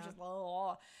time. Yeah. It was just,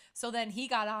 whoa. So then he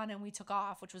got on and we took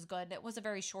off, which was good. It was a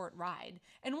very short ride.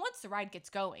 And once the ride gets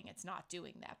going, it's not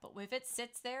doing that. But if it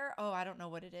sits there, I don't know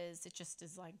what it is. It just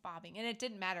is like bobbing. And it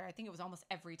didn't matter. I think it was almost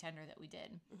every tender that we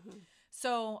did. Mm-hmm.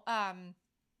 So,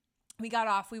 we got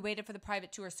off. We waited for the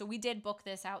private tour. So we did book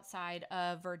this outside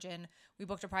of Virgin. We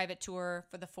booked a private tour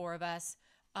for the four of us.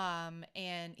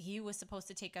 And he was supposed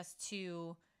to take us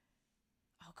to,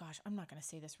 oh gosh, I'm not going to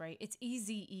say this right. It's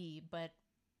EZE, but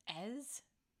Ez?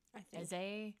 I think.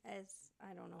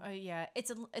 I don't know. Yeah. It's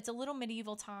a little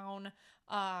medieval town,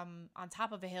 on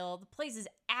top of a hill. The place is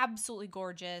absolutely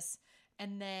gorgeous.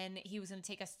 And then he was going to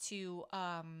take us to,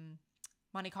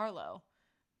 Monte Carlo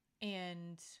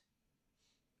and,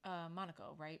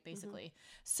 Monaco, right? Basically.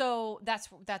 Mm-hmm. So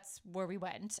that's where we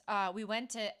went. We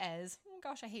went to Ez. Oh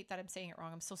gosh, I hate that I'm saying it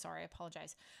wrong. I'm so sorry. I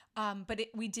apologize. But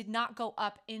we did not go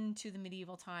up into the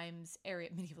medieval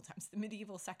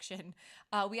section.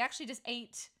 We actually just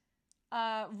ate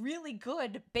really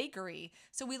good bakery.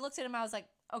 So we looked at him. I was like,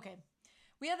 okay,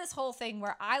 we have this whole thing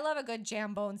where I love a good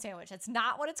jambone sandwich. That's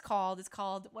not what it's called. It's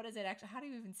called, what is it actually? How do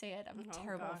you even say it? I'm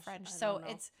terrible at French. So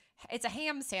it's a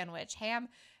ham sandwich, ham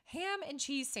and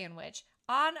cheese sandwich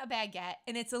on a baguette,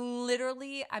 and it's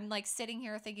literally, I'm like sitting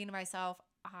here thinking to myself,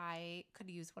 I could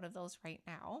use one of those right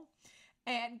now.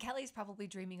 And Kelly's probably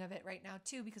dreaming of it right now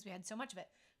too, because we had so much of it.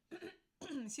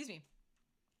 Excuse me.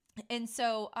 And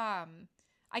so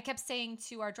I kept saying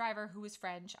to our driver, who was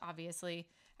French, obviously,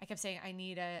 I kept saying, I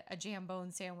need a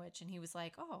jambone sandwich. And he was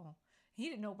like, oh, he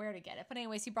didn't know where to get it. But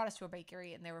anyways, he brought us to a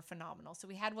bakery and they were phenomenal. So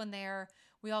we had one there.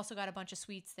 We also got a bunch of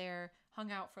sweets there,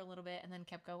 hung out for a little bit, and then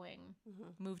kept going,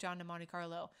 moved on to Monte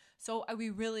Carlo. So we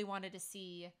really wanted to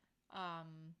see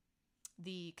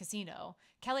the casino.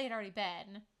 Kelly had already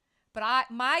been, but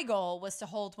my goal was to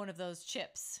hold one of those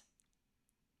chips,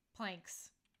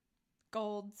 planks,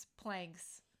 golds,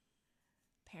 planks.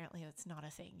 Apparently, it's not a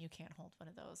thing. You can't hold one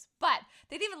of those. But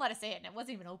they didn't even let us in. It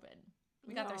wasn't even open.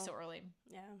 We got there so early.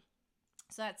 Yeah.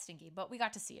 So that's stinky. But we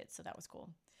got to see it, so that was cool.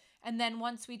 And then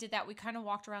once we did that, we kind of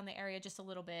walked around the area just a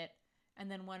little bit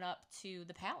and then went up to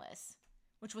the palace,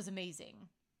 which was amazing.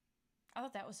 I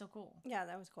thought that was so cool. Yeah,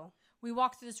 that was cool. We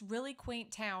walked through this really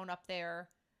quaint town up there.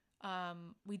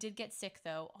 We did get sick,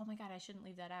 though. Oh, my God, I shouldn't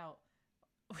leave that out.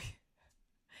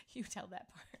 You tell that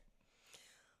part.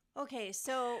 Okay,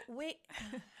 so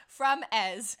from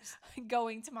Ez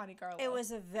going to Monte Carlo. It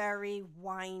was a very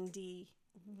windy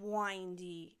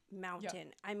mountain.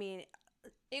 Yep. I mean,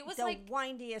 it was the like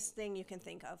windiest thing you can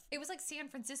think of. It was like San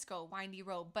Francisco, windy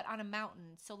road, but on a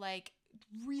mountain. So like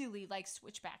really like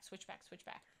switchback.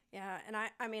 Yeah, and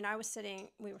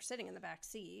we were sitting in the back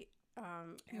seat.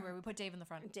 We put Dave in the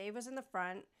front. Dave was in the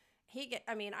front.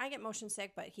 I get motion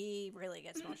sick, but he really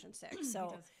gets motion sick.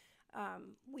 So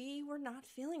we were not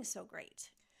feeling so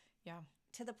great. Yeah.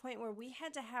 To the point where we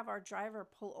had to have our driver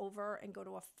pull over and go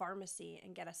to a pharmacy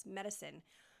and get us medicine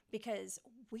because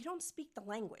we don't speak the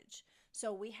language.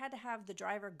 So we had to have the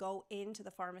driver go into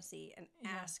the pharmacy and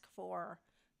ask for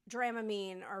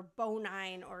Dramamine or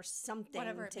Bonine or something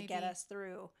to get us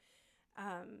through.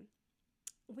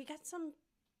 We got some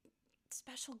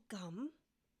special gum,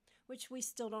 which we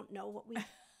still don't know what we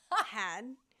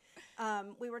had.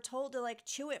 We were told to like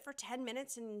chew it for 10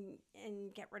 minutes and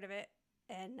get rid of it.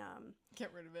 And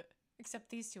get rid of it. Except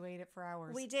these two ate it for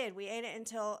hours. We did. We ate it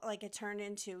until like it turned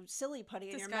into silly putty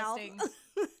in your mouth.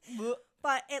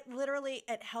 But it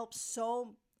helped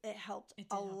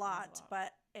a lot.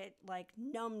 But it like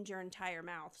numbed your entire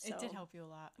mouth. So. It did help you a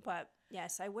lot. But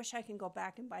yes, I wish I can go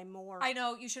back and buy more. I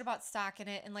know. You should have bought stock in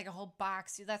it and like a whole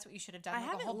box. That's what you should have done. I like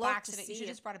haven't a whole looked box to of it. see You should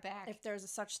have just brought it back. If there's a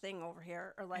such thing over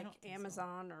here or like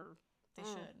Amazon or they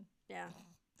should. Yeah.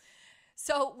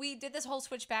 So we did this whole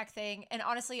switchback thing, and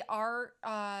honestly, our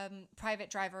private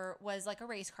driver was like a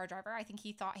race car driver. I think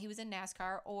he thought he was in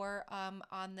NASCAR or on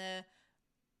the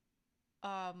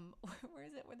where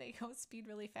is it where they go speed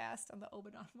really fast on the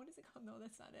Obanon? What is it called? No,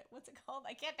 that's not it. What's it called?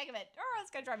 I can't think of it. Oh, it's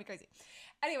gonna drive me crazy.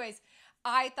 Anyways,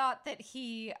 I thought that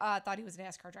he thought he was a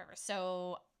NASCAR driver,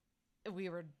 so we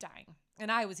were dying,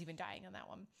 and I was even dying on that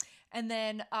one. And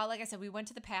then, like I said, we went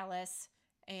to the palace.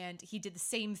 And he did the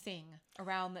same thing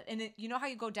around you know how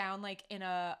you go down like in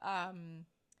a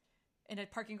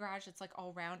parking garage that's like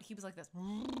all round. He was like this.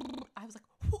 I was like,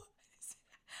 what is it?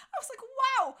 I was like,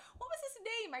 wow, what was his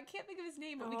name? I can't think of his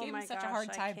name, but we gave him such a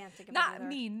hard time. I can't think of not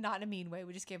mean, not in a mean way.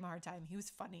 We just gave him a hard time. He was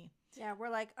funny. Yeah, we're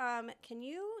like, can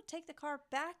you take the car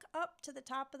back up to the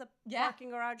top of the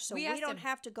parking garage so we don't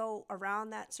have to go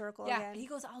around that circle again? He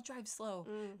goes, I'll drive slow.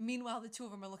 Meanwhile, the two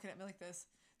of them are looking at me like this.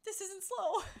 This isn't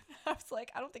slow. I was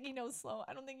like, I don't think he knows slow.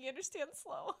 I don't think he understands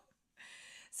slow.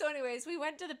 So anyways, we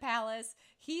went to the palace.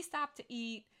 He stopped to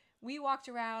eat. We walked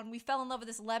around. We fell in love with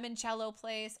this limoncello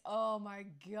place. Oh my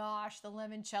gosh, the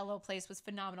limoncello place was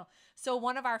phenomenal. So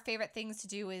one of our favorite things to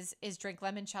do is drink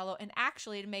limoncello, and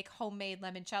actually to make homemade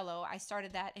limoncello. I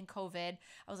started that in COVID.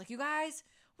 I was like, you guys,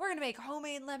 we're going to make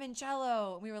homemade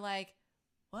limoncello. And we were like,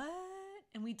 what?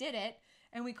 And we did it.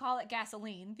 And we call it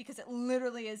gasoline because it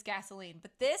literally is gasoline.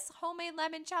 But this homemade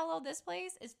limoncello, this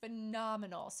place is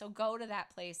phenomenal. So go to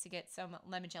that place to get some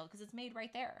limoncello because it's made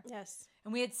right there. Yes.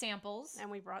 And we had samples. And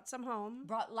we brought some home.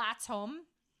 Brought lots home.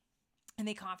 And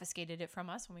they confiscated it from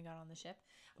us when we got on the ship.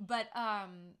 But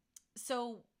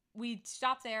so we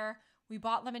stopped there. We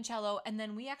bought limoncello. And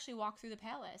then we actually walked through the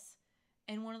palace.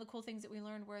 And one of the cool things that we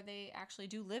learned were they actually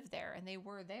do live there, and they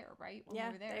were there, right? When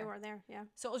we were there. They were there, yeah.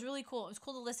 So it was really cool. It was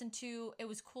cool to listen to. It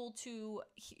was cool to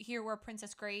hear where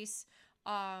Princess Grace,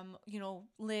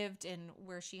 lived and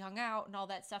where she hung out and all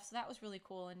that stuff. So that was really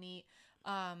cool and neat.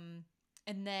 And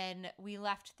then we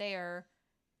left there,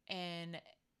 and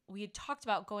we had talked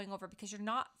about going over because you're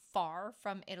not far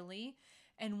from Italy.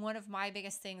 And one of my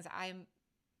biggest things,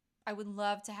 I would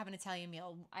love to have an Italian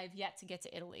meal. I've yet to get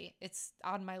to Italy. It's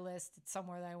on my list. It's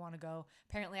somewhere that I want to go.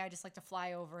 Apparently, I just like to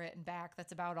fly over it and back.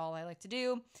 That's about all I like to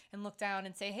do, and look down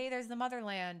and say, hey, there's the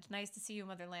motherland. Nice to see you,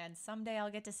 motherland. Someday I'll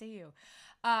get to see you.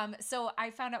 So I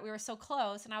found out we were so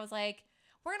close, and I was like,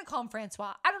 we're going to call him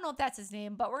Francois. I don't know if that's his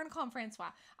name, but we're going to call him Francois.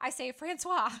 I say,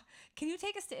 Francois, can you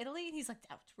take us to Italy? And he's like,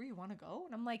 that's where you want to go?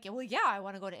 And I'm like, well, yeah, I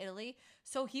want to go to Italy.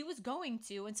 So he was going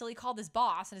to until he called his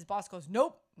boss, and his boss goes,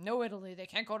 nope, no Italy. They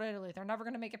can't go to Italy. They're never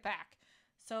going to make it back.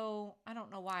 So I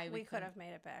don't know why we could have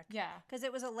made it back. Yeah. Because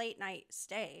it was a late night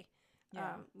stay.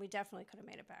 Yeah. We definitely could have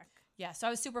made it back. Yeah. So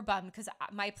I was super bummed because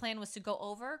my plan was to go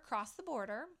over, cross the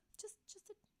border, just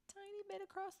a tiny bit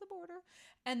across the border,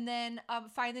 and then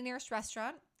find the nearest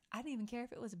restaurant. I didn't even care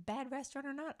if it was a bad restaurant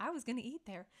or not. I was going to eat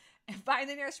there and find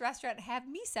the nearest restaurant and have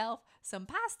myself some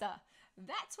pasta.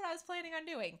 That's what I was planning on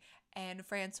doing. And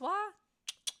Francois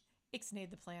ixnayed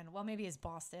the plan. Well, maybe his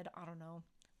boss did. I don't know.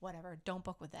 Whatever. Don't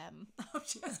book with them. I'm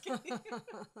just kidding.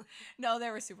 No, they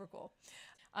were super cool.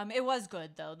 It was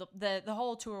good, though. The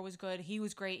whole tour was good. He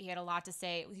was great. He had a lot to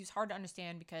say. He was hard to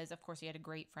understand because, of course, he had a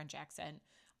great French accent,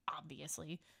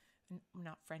 obviously.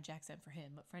 Not French accent for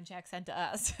him, but French accent to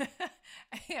us.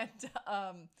 And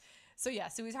so he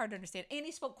was hard to understand. And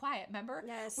he spoke quiet, remember?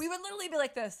 Yes. We would literally be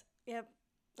like this. Yep.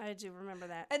 I do remember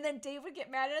that. And then Dave would get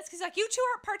mad at us because like, you two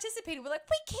aren't participating. We're like,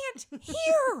 we can't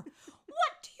hear.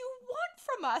 What do you want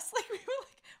from us? Like, we were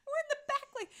like, we're in the back.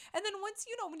 Like, and then once,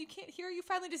 when you can't hear, you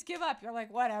finally just give up. You're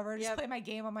like, whatever, just play my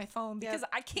game on my phone because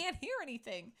I can't hear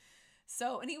anything.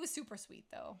 So, and he was super sweet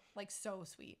though. Like so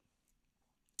sweet.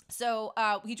 So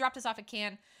he dropped us off at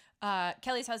Cannes.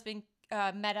 Kelly's husband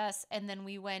met us, and then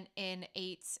we went and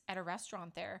ate at a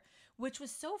restaurant there, which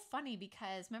was so funny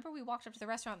because remember we walked up to the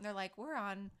restaurant and they're like, we're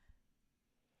on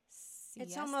siesta?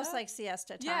 It's almost like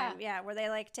siesta time. Yeah, where they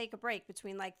like take a break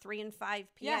between like 3 and 5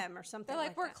 p.m. or something. They're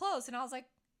like, we're that. closed. And I was like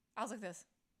this.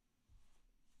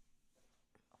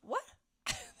 What?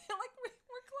 They're like,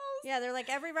 we're closed. Yeah, they're like,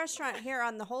 every restaurant here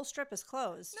on the whole strip is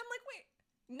closed. And I'm like, wait,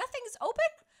 nothing's open?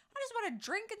 I just want a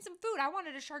drink and some food. I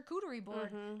wanted a charcuterie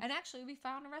board. Mm-hmm. And actually, we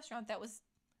found a restaurant that was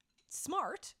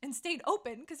smart and stayed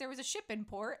open because there was a ship in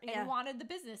port and wanted the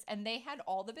business. And they had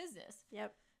all the business.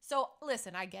 Yep. So,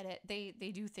 listen, I get it.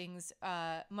 They do things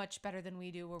much better than we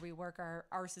do where we work our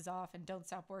arses off and don't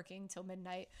stop working till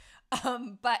midnight.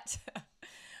 But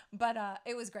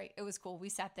it was great. It was cool. We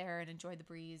sat there and enjoyed the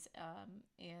breeze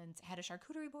and had a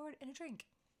charcuterie board and a drink.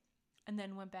 And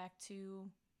then went back to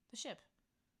the ship.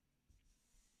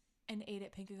 And ate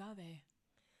at Pink Agave.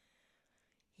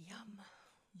 Yum.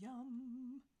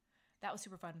 That was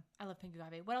super fun. I love Pink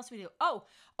Agave. What else did we do? Oh,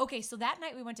 okay. So that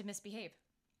night we went to Misbehave.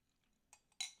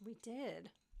 We did.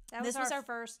 This was our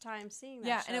first time seeing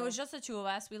that show. And it was just the two of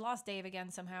us. We lost Dave again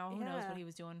somehow. Who knows what he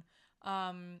was doing.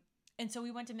 And so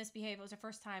we went to Misbehave. It was our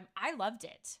first time. I loved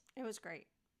it. It was great.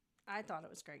 I thought it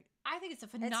was great. I think it's a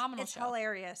phenomenal show. It's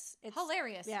hilarious. It's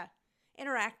hilarious. Yeah.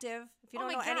 Interactive. If you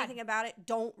don't know anything about it,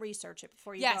 don't research it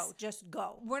before you go. Just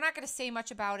go. We're not going to say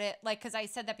much about it, because I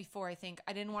said that before. I think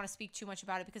I didn't want to speak too much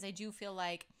about it because I do feel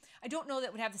like I don't know that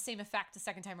it would have the same effect the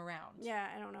second time around. Yeah,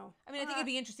 I don't know. I mean, I think it'd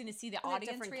be interesting to see the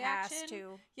audience reaction cast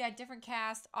too. Yeah, different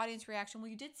cast, audience reaction. Well,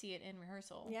 you did see it in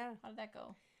rehearsal. Yeah. How did that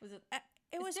go? Was it?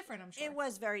 It was different, I'm sure. It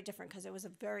was very different because it was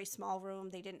a very small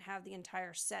room. They didn't have the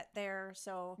entire set there.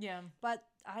 So yeah. But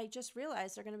I just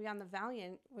realized they're going to be on the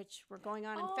Valiant, which we're going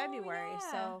on in February.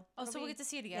 Yeah. So we'll get to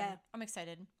see it again. Yeah. I'm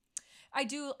excited.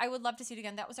 I would love to see it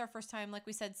again. That was our first time, like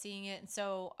we said, seeing it. And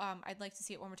so I'd like to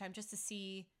see it one more time just to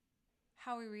see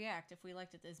how we react if we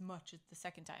liked it as much as the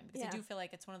second time. Because I do feel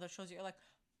like it's one of those shows that you're like,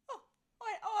 oh,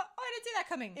 I didn't see that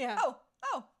coming. Yeah.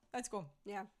 Oh, that's cool.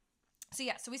 Yeah.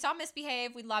 So we saw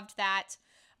Misbehave. We loved that.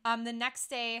 The next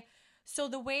day, so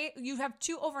the way you have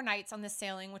 2 overnights on this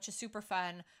sailing, which is super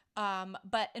fun.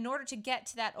 But in order to get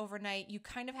to that overnight, you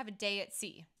kind of have a day at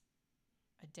sea.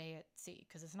 A day at sea,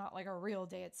 because it's not like a real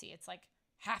day at sea. It's like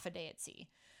half a day at sea.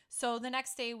 So the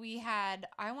next day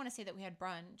I want to say that we had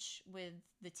brunch with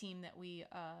the team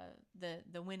that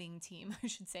the winning team, I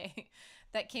should say,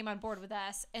 that came on board with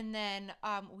us. And then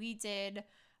we did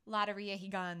Latteria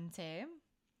Gigante.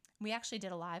 We actually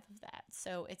did a live of that.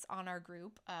 So it's on our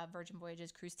group, Virgin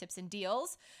Voyages Cruise Tips and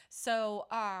Deals. So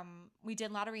we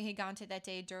did Latteria Gigante that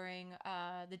day during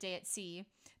the day at sea.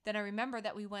 Then I remember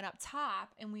that we went up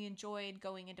top and we enjoyed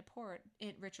going into port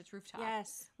at Richard's Rooftop.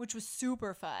 Yes. Which was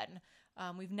super fun.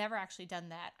 We've never actually done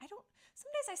that. When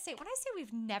I say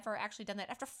we've never actually done that,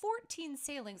 after 14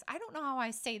 sailings, I don't know how I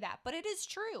say that, but it is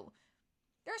true.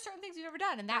 There are certain things we've never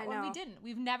done, and that one we didn't.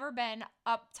 We've never been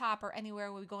up top or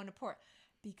anywhere where we go into port.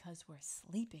 Because we're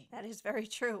sleeping. That is very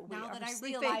true. Now that I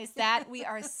realize that, we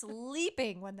are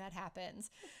sleeping when that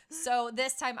happens. So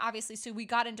this time, obviously, so we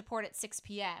got into port at 6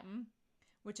 p.m.,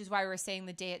 which is why we were saying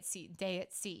the day at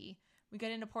sea. We got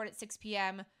into port at 6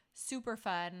 p.m., super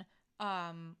fun.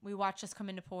 We watched us come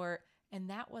into port,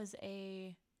 and that was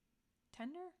a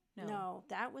tender? No,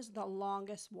 that was the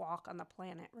longest walk on the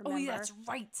planet, remember? Oh, yeah, that's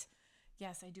right.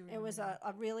 Yes, I do remember. It was a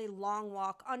really long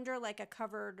walk under like a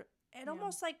covered,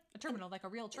 almost like a terminal, like a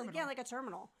real terminal. Yeah, like a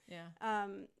terminal. Yeah.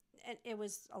 And it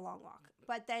was a long walk.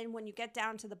 But then when you get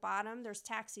down to the bottom, there's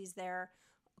taxis there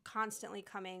constantly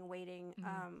coming, waiting.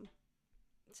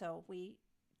 So we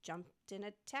jumped in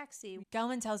a taxi.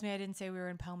 Gelman tells me I didn't say we were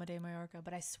in Palma de Mallorca,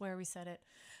 but I swear we said it.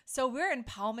 So we're in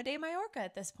Palma de Mallorca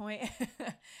at this point.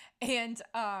 And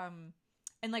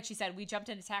like she said, we jumped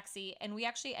in a taxi, and we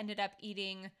actually ended up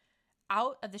eating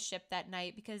out of the ship that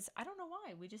night because I don't know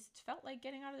why. We just felt like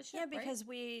getting out of the ship. Yeah, because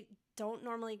we don't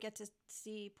normally get to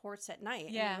see ports at night.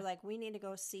 Yeah. And we were like, we need to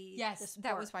go see this port.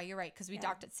 That was why. You're right. Because we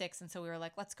docked at 6. And so we were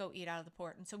like, let's go eat out of the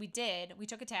port. And so we did. We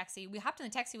took a taxi. We hopped in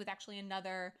the taxi with actually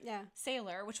another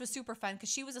sailor, which was super fun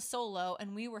because she was a solo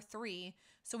and we were 3.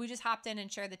 So we just hopped in and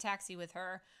shared the taxi with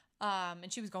her.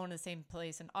 And she was going to the same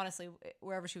place. And honestly,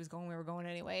 wherever she was going, we were going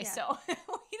anyway. Yeah. So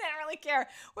we didn't really care.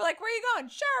 We're like, where are you going?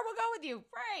 Sure, we'll go with you.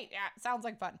 Right. Yeah, sounds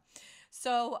like fun.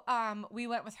 So we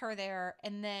went with her there.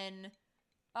 And then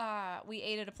we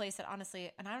ate at a place that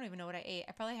honestly, and I don't even know what I ate.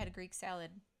 I probably had a Greek salad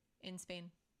in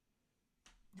Spain.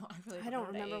 No, I don't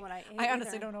remember what I ate. I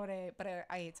honestly don't know what I ate, but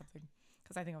I ate something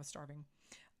because I think I was starving.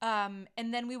 And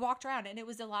then we walked around, and it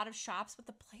was a lot of shops, but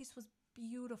the place was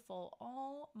beautiful.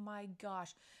 Oh my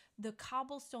gosh. The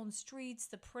cobblestone streets,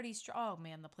 the pretty oh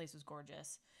man, the place was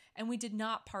gorgeous. And we did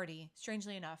not party,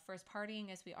 strangely enough. For as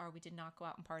partying as we are, we did not go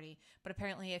out and party. But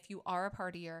apparently if you are a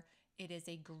partier, it is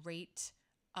a great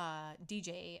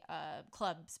DJ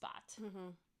club spot. Mm-hmm.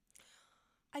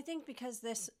 I think because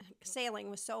this sailing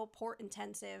was so port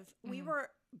intensive, we were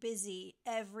busy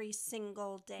every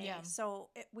single day. Yeah. So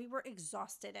we were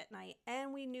exhausted at night,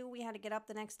 and we knew we had to get up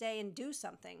the next day and do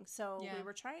something. So we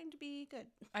were trying to be good.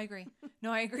 I agree.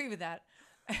 No, I agree with that.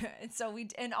 And so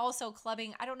and also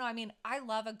clubbing. I don't know. I mean, I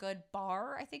love a good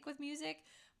bar, I think, with music,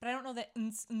 but I don't know that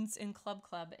in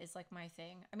club is like my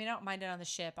thing. I mean, I don't mind it on the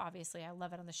ship. Obviously, I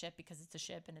love it on the ship because it's a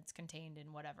ship and it's contained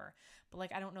and whatever. But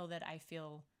like, I don't know that I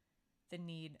feel the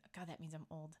need. God, that means I'm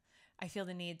old. I feel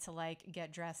the need to like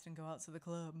get dressed and go out to the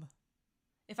club.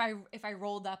 If I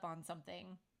rolled up on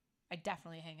something, I'd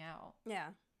definitely hang out. Yeah.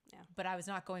 But I was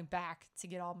not going back to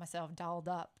get all myself dolled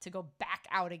up to go back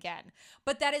out again.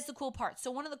 But that is the cool part.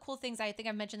 So one of the cool things, I think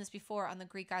I mentioned this before on the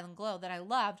Greek Island Glow, that I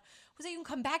loved was that you can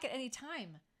come back at any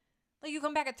time. Like, you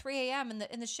come back at 3 a.m.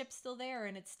 and the ship's still there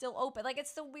and it's still open. Like,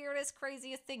 it's the weirdest,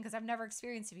 craziest thing because I've never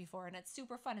experienced it before. And it's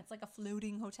super fun. It's like a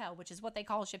floating hotel, which is what they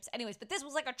call ships anyways. But this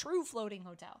was like a true floating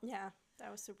hotel. Yeah, that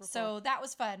was super So cool. that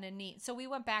was fun and neat. So we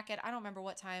went back at, I don't remember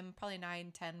what time, probably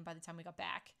 9, 10 by the time we got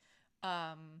back.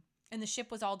 And the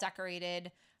ship was all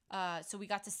decorated. So we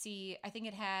got to see, I think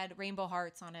it had rainbow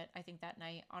hearts on it, I think, that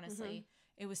night, honestly.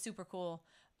 It was super cool.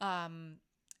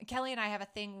 Kelly and I have a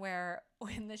thing where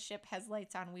when the ship has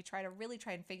lights on, we try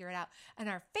and figure it out. And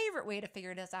our favorite way to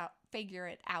figure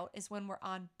it out is when we're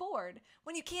on board,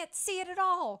 when you can't see it at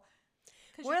all.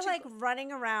 We're like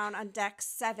running around on deck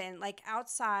 7, like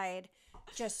outside,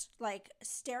 just like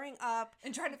staring up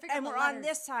and trying to figure out. And we're on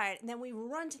this side, and then we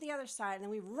run to the other side, and then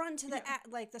we run to the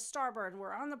like the starboard.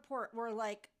 We're on the port. We're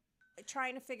like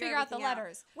trying to figure out the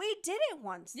letters. We did it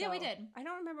once. Yeah, though. we did. I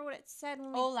don't remember what it said.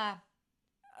 When Hola.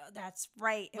 That's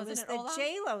right. It was the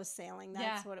J-Lo sailing.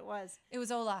 That's what it was. It was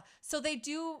Hola. So they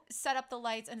do set up the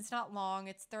lights, and it's not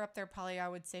long. They're up there probably, I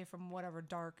would say, from whatever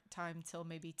dark time till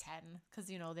maybe 10, because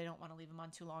they don't want to leave them on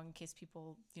too long in case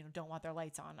people don't want their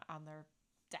lights on their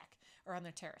deck or on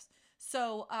their terrace.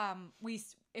 So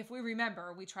if we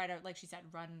remember, we try to, like she said,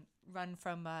 run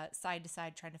from side to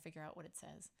side trying to figure out what it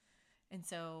says. And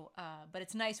so, but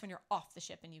it's nice when you're off the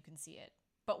ship and you can see it.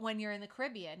 But when you're in the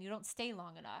Caribbean, you don't stay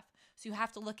long enough. So you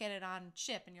have to look at it on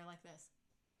ship and you're like this.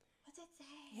 What's it say?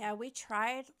 Yeah, we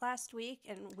tried last week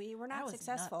and we were not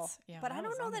successful. Yeah, but I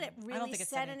don't know that it really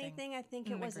said anything. I think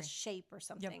it was a shape or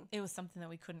something. Yep. It was something that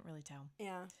we couldn't really tell.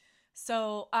 Yeah.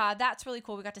 So that's really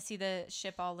cool. We got to see the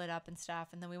ship all lit up and stuff.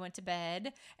 And then we went to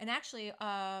bed. And actually,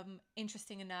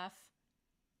 interesting enough,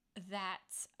 that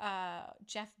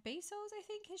Jeff Bezos, I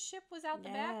think his ship was out the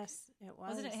back. Yes, it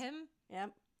was. Wasn't it him?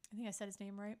 Yep. I think I said his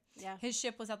name right. Yeah. His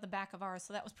ship was out the back of ours,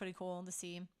 so that was pretty cool to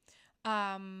see.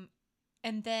 And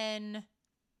then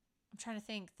I'm trying to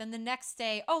think. Then the next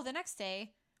day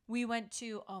we went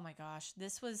to, oh my gosh,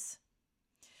 this was,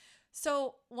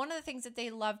 So one of the things that they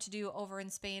love to do over in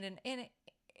Spain, and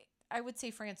I would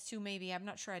say France too, maybe. I'm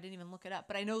not sure. I didn't even look it up.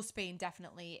 But I know Spain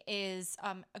definitely is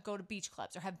go to beach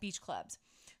clubs or have beach clubs.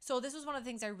 So this was one of the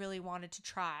things I really wanted to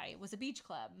try was a beach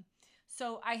club.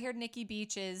 So I heard Nikki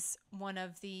Beach is one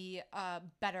of the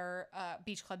better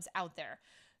beach clubs out there.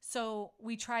 So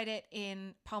we tried it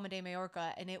in Palma de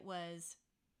Mallorca, and it was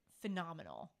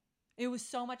phenomenal. It was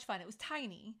so much fun. It was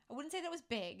tiny. I wouldn't say that it was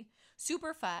big.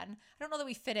 Super fun. I don't know that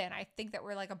we fit in. I think that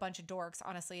we're like a bunch of dorks,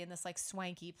 honestly, in this like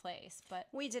swanky place. But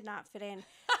we did not fit in.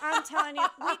 I'm telling you,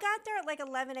 we got there at like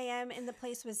 11 a.m. and the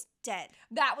place was dead.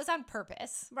 That was on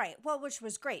purpose. Right. Well, which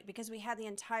was great because we had the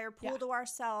entire pool to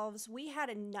ourselves. We had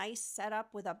a nice setup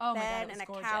with a bed and a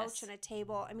couch and a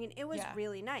table. I mean, it was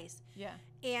really nice. Yeah.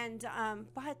 And,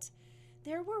 but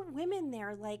there were women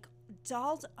there like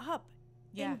dolled up.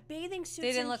 Yeah. In bathing suits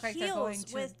they didn't and look like heels they're going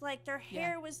to, with like their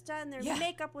hair was done, their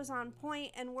makeup was on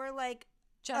point, and we're like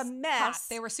just a mess. Hot.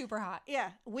 They were super hot. Yeah,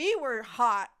 we were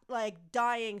hot, like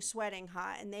dying, sweating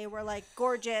hot, and they were like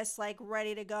gorgeous, like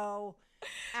ready to go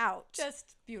out.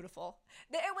 Just beautiful.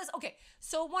 It was okay.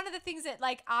 So one of the things that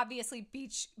like obviously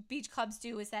beach clubs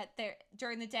do is that they're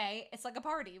during the day it's like a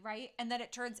party, right? And then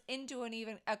it turns into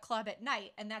a club at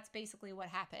night, and that's basically what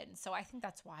happened. So I think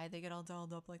that's why they get all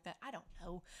dolled up like that. I don't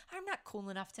know. I'm not cool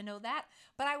enough to know that,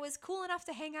 but I was cool enough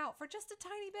to hang out for just a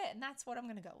tiny bit, and that's what I'm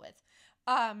gonna go with.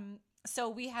 So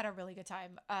we had a really good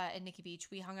time in Nikki Beach.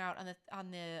 We hung out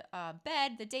on the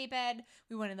bed, the day bed.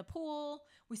 We went in the pool.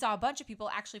 We saw a bunch of people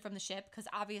actually from the ship because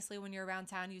obviously when you're around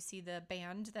town, you see the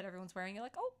band that everyone's wearing. You're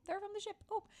like, oh, they're from the ship.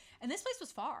 Oh, and this place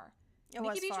was far.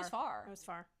 Nikki Beach was far. It was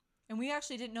far. And we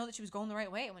actually didn't know that she was going the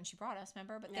right way when she brought us,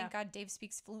 remember? But thank God Dave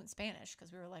speaks fluent Spanish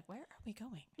because we were like, where are we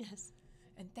going? Yes.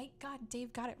 And thank God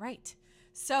Dave got it right.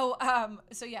 So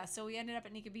we ended up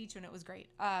at Nikki Beach and it was great.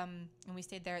 And we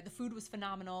stayed there. The food was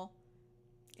phenomenal.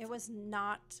 It was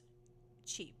not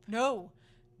cheap. No,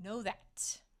 know that.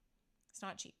 It's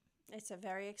not cheap. It's a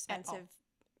very expensive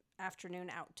afternoon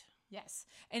out. Yes.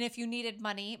 And if you needed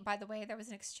money, by the way, there was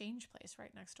an exchange place right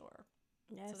next door.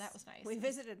 Yes. So that was nice. We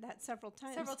visited that several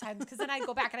times. Because then I'd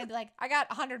go back and I'd be like, I got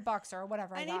 $100 or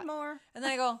whatever I need more. And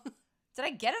then I go, did I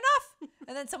get enough?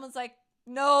 And then someone's like,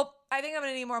 nope, I think I'm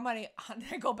going to need more money. And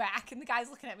I go back and the guy's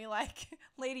looking at me like,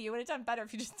 lady, you would have done better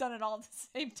if you just done it all at the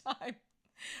same time.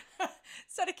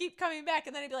 So to keep coming back,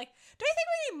 and then I'd be like, do you think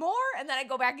we need more? And then I'd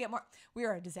go back and get more. We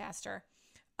were a disaster.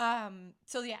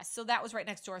 So that was right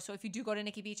next door. So if you do go to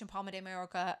Nikki Beach in Palma de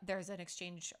Mallorca, there's an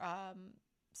exchange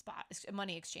spot, a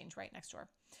money exchange right next door.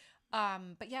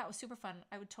 But yeah, it was super fun.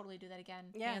 I would totally do that again.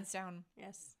 Yeah. Hands down.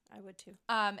 Yes, I would too.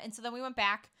 And so then we went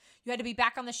back. You had to be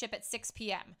back on the ship at 6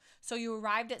 p.m. So you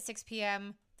arrived at 6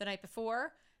 p.m. the night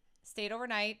before, stayed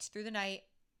overnight through the night,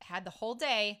 had the whole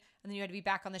day, and then you had to be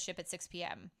back on the ship at 6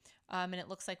 p.m. And it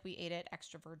looks like we ate at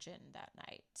Extra Virgin that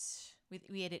night.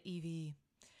 We ate at Evie.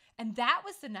 And that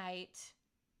was the night,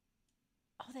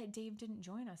 that Dave didn't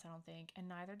join us, I don't think, and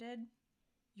neither did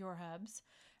your hubs.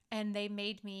 And they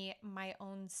made me my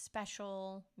own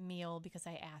special meal because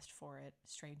I asked for it,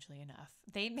 strangely enough.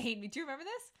 They made me, do you remember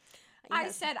this? Yes. I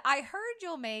said, I heard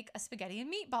you'll make a spaghetti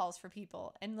and meatballs for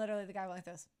people. And literally the guy went like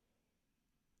this.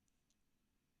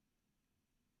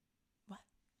 What?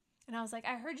 And I was like,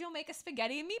 I heard you'll make a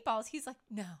spaghetti and meatballs. He's like,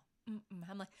 no.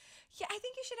 I'm like, yeah, I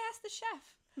think you should ask the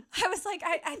chef. I was like,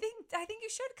 I think you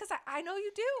should because I know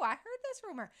you do. I heard this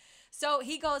rumor. So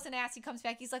he goes and asks, he comes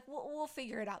back. He's like, we'll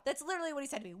figure it out. That's literally what he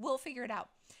said to me. We'll figure it out.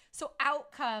 So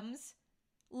out comes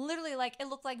literally like, it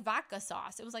looked like vodka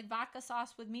sauce. It was like vodka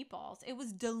sauce with meatballs. It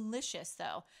was delicious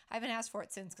though. I haven't asked for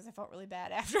it since because I felt really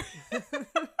bad after. I was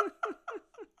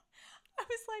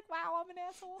like, wow, I'm an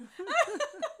asshole.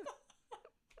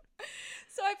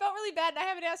 So I felt really bad and I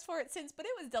haven't asked for it since, but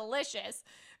it was delicious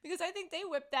because I think they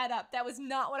whipped that up. That was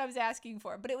not what I was asking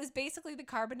for, but it was basically the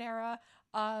carbonara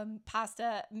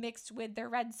pasta mixed with their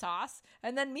red sauce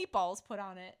and then meatballs put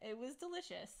on it. It was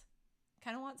delicious.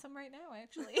 Kind of want some right now,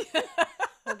 actually.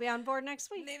 We'll be on board next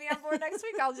week. Maybe on board next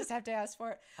week. I'll just have to ask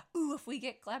for it. Ooh, if we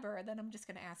get Kleber, then I'm just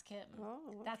going to ask him. Oh,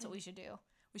 okay. That's what we should do.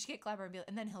 We should get Kleber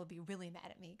and then he'll be really mad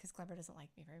at me because Kleber doesn't like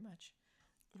me very much.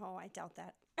 Oh, I doubt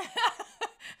that.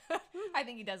 I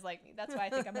think he does like me. That's why I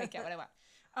think I might get what I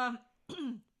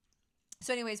want.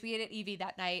 So anyways, we ate at Evie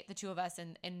that night, the two of us,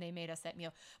 and they made us that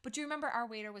meal. But do you remember our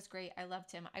waiter was great? I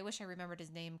loved him. I wish I remembered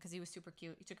his name because he was super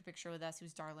cute. He took a picture with us. He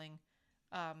was darling.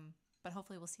 But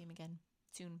hopefully we'll see him again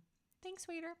soon. Thanks,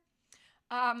 waiter.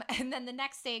 And then the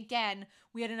next day again,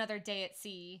 we had another day at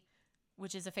sea,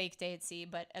 which is a fake day at sea,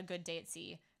 but a good day at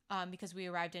sea. Because we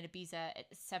arrived in Ibiza at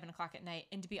 7 o'clock at night.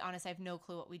 And to be honest, I have no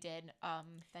clue what we did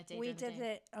that day. We did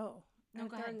it. Oh, no,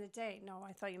 go during ahead. the day. No,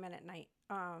 I thought you meant at night.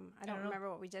 I don't remember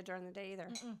what we did during the day either.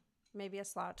 Mm-mm. Maybe a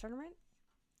slot tournament?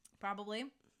 Probably.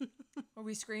 Where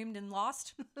we screamed and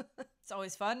lost. It's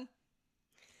always fun.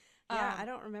 Yeah, I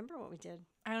don't remember what we did.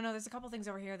 I don't know. There's a couple things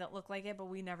over here that look like it, but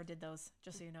we never did those,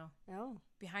 just so you know. No.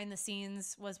 Behind the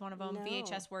scenes was one of them. No.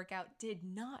 VHS workout did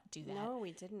not do that. No,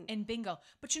 we didn't. And bingo.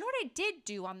 But you know what I did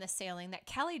do on this sailing that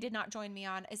Kelly did not join me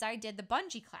on is I did the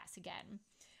bungee class again.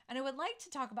 And I would like to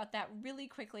talk about that really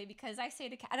quickly because I say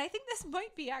to Kelly, and I think this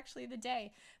might be actually the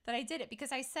day that I did it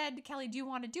because I said, Kelly, do you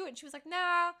want to do it? And she was like, nah,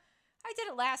 I did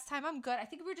it last time. I'm good. I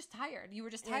think we were just tired. You were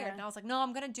just tired. Yeah. And I was like, no,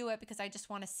 I'm going to do it because I just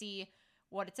want to see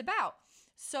what it's about.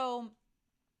 So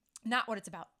not what it's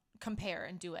about. Compare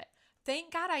and do it.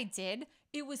 Thank God I did.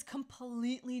 It was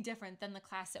completely different than the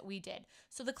class that we did.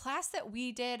 So the class that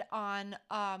we did on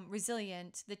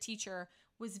Resilient, the teacher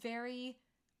was very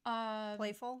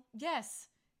Playful? yes,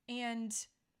 and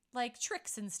like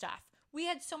tricks and stuff. We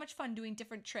had so much fun doing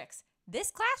different tricks.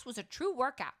 This class was a true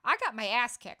workout. I got my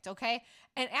ass kicked, okay?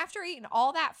 And after eating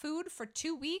all that food for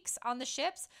 2 weeks on the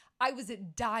ships, I was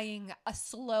dying a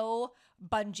slow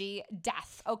bungee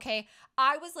death, okay?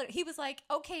 He was like,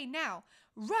 okay, now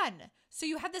run. So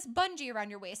you have this bungee around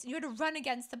your waist and you had to run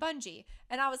against the bungee.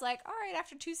 And I was like, all right,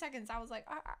 after 2 seconds, I was like,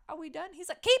 are we done? He's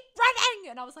like, keep running.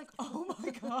 And I was like, oh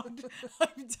my God,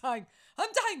 I'm dying.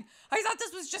 I thought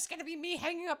this was just going to be me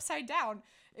hanging upside down.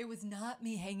 It was not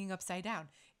me hanging upside down.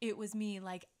 It was me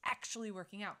like actually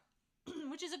working out,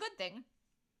 which is a good thing.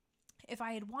 If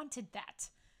I had wanted that,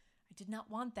 I did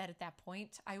not want that at that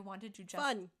point. I wanted to just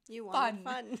fun. You wanted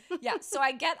fun. Yeah. So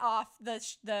I get off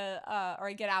or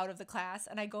I get out of the class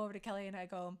and I go over to Kelly and I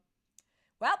go,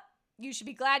 well, you should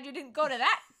be glad you didn't go to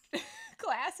that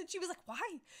class. And she was like, why?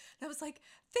 And I was like,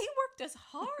 they worked us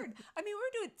hard. I mean,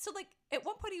 we were doing, so like at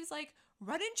one point he was like,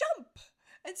 run and jump.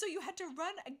 And so you had to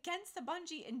run against the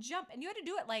bungee and jump and you had to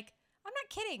do it like, I'm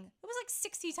not kidding. It was like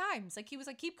 60 times. Like he was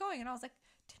like, keep going. And I was like,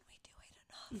 didn't we do it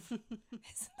enough?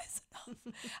 Isn't this enough?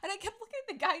 And I kept looking at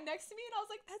the guy next to me and I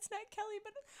was like, that's not Kelly,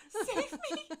 but save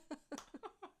me.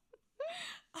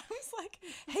 I was like,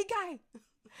 hey guy,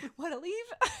 want to leave?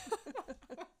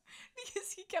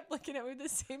 Because he kept looking at me with the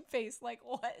same face, like,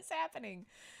 what is happening?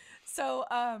 So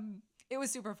it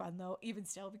was super fun though, even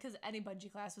still, because any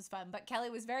bungee class was fun. But Kelly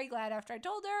was very glad after I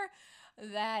told her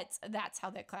that that's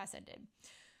how that class ended.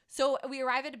 So we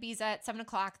arrived at Ibiza at 7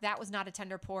 o'clock. That was not a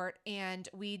tender port. And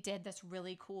we did this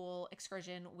really cool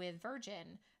excursion with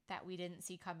Virgin that we didn't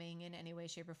see coming in any way,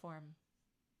 shape, or form.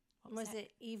 Was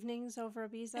it evenings over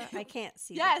Ibiza? I can't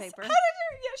see yes. the paper. How did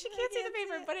you? Yeah, she can't see the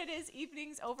paper, but it is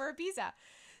evenings over Ibiza.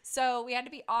 So we had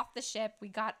to be off the ship. We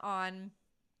got on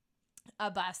a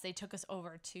bus. They took us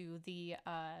over to the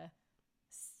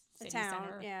city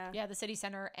center. Yeah, the city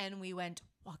center. And we went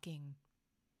walking.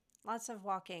 Lots of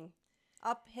walking.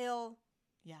 Uphill,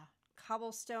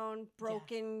 cobblestone,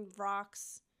 broken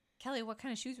rocks. Kelly, what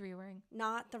kind of shoes were you wearing?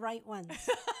 Not the right ones.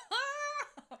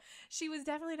 She was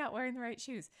definitely not wearing the right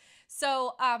shoes.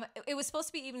 So it was supposed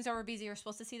to be evenings over Ibiza. You were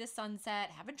supposed to see the sunset,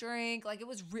 have a drink. Like it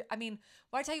was, I mean,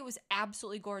 when I tell you it was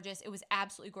absolutely gorgeous, it was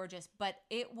absolutely gorgeous. But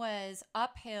it was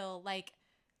uphill, like,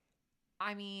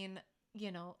 I mean, you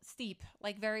know, steep,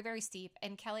 like very, very steep.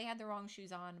 And Kelly had the wrong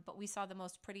shoes on, but we saw the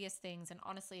most prettiest things. And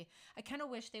honestly, I kind of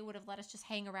wish they would have let us just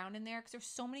hang around in there because there's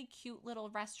so many cute little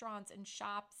restaurants and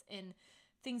shops and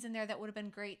things in there that would have been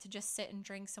great to just sit and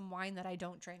drink some wine that I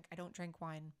don't drink. I don't drink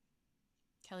wine.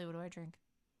 Kelly, what do I drink?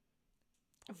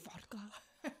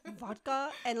 Vodka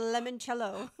and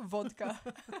limoncello. Vodka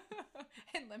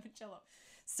and limoncello.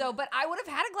 So, but I would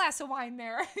have had a glass of wine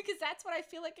there because that's what I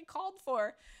feel like it called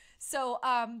for. So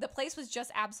the place was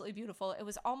just absolutely beautiful. It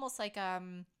was almost like a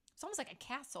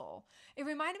castle. It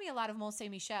reminded me a lot of Mont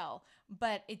Saint-Michel,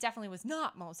 but it definitely was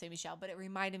not Mont Saint-Michel, but it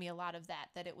reminded me a lot of that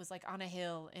it was like on a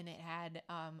hill and it had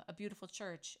a beautiful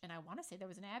church. And I want to say there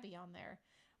was an abbey on there,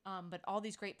 but all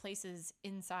these great places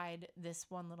inside this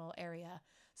one little area.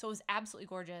 So it was absolutely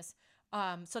gorgeous.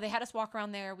 So they had us walk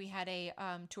around there. We had a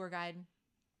tour guide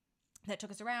that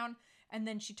took us around, and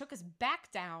then she took us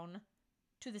back down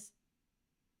to this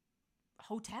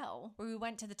hotel where we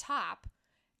went to the top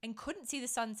and couldn't see the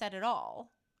sunset at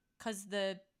all because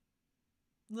the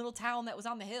little town that was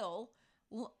on the hill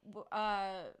all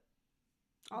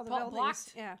the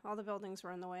buildings all the buildings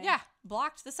were in the way.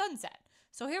 Blocked the sunset.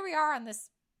 So here we are on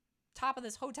this top of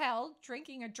this hotel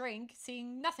drinking a drink,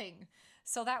 seeing nothing.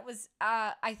 So that was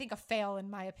I think a fail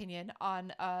in my opinion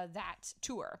on that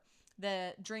tour.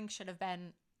 The drink should have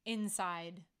been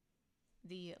inside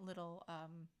the little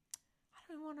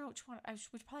I don't even know which one.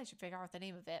 We probably should figure out the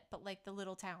name of it, but like the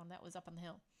little town that was up on the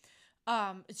hill.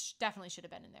 It definitely should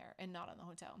have been in there and not on the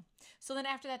hotel. So then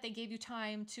after that, they gave you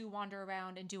time to wander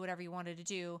around and do whatever you wanted to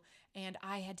do. And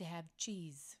I had to have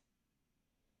cheese.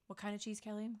 What kind of cheese,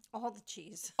 Kelly? All the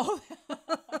cheese. Oh,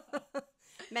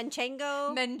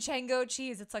 Manchego. Manchego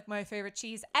cheese. It's like my favorite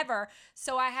cheese ever.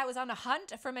 So I was on a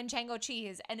hunt for Manchego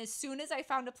cheese. And as soon as I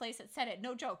found a place that said it,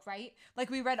 no joke, right? Like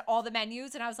we read all the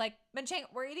menus and I was like, Manchego,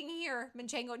 we're eating here,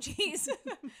 Manchego cheese.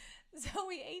 So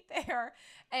we ate there.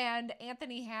 And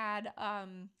Anthony had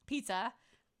pizza.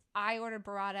 I ordered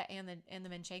burrata and the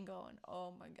Manchego. And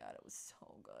oh my God, it was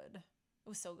so good. It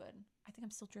was so good. I think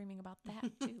I'm still dreaming about that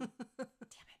too. Damn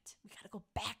it. We got to go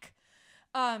back.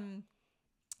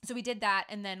 So we did that,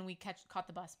 and then we caught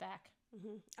the bus back.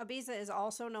 Mm-hmm. Ibiza is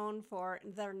also known for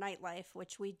their nightlife,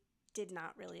 which we did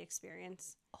not really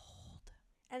experience. Old.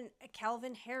 And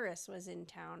Calvin Harris was in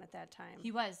town at that time.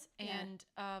 He was. And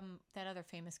that other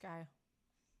famous guy.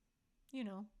 You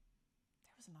know.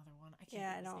 There was another one.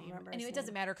 I don't remember. Anyway, it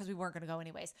doesn't matter because we weren't going to go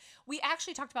anyways. We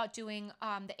actually talked about doing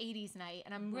the 80s night,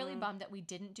 and I'm really bummed that we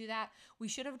didn't do that. We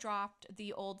should have dropped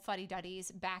the old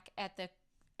fuddy-duddies back at the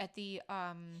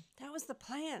that was the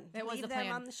plan. That was the plan.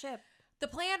 plan On the ship. The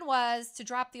plan was to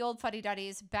drop the old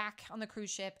fuddy-duddies back on the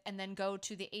cruise ship and then go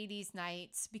to the 80s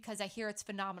nights because I hear it's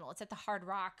phenomenal. It's at the Hard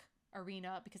Rock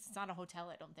Arena because it's not a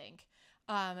hotel, I don't think.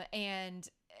 And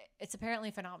it's apparently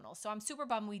phenomenal. So I'm super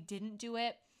bummed we didn't do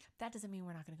it. That doesn't mean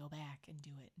we're not going to go back and do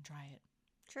it and try it.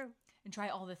 True. And try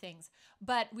all the things.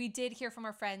 But we did hear from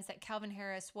our friends that Calvin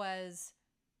Harris was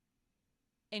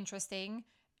interesting.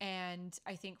 And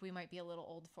I think we might be a little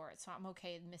old for it. So I'm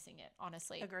okay missing it,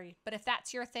 honestly. Agreed. But if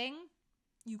that's your thing,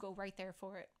 you go right there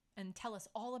for it and tell us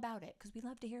all about it because we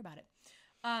love to hear about it.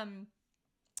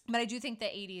 But I do think the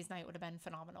 80s night would have been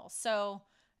phenomenal. So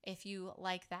if you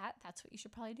like that, that's what you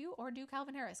should probably do. Or do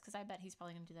Calvin Harris because I bet he's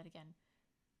probably going to do that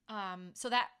again. So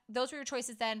those were your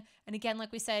choices then. And again,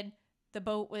 like we said, the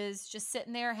boat was just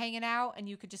sitting there hanging out and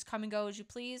you could just come and go as you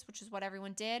please, which is what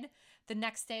everyone did. The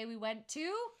next day we went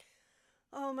to...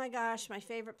 Oh my gosh, my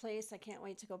favorite place. I can't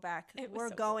wait to go back. We're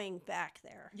so going back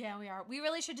there. Yeah, we are. We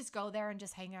really should just go there and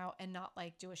just hang out and not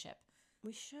like do a ship.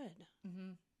 We should.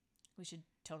 Mm-hmm. We should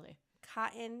totally.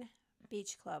 Cotton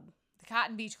Beach Club. The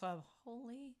Cotton Beach Club.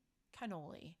 Holy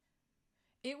cannoli.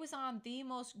 It was on the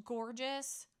most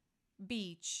gorgeous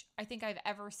beach I think I've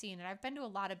ever seen. And I've been to a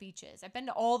lot of beaches. I've been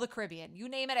to all the Caribbean. You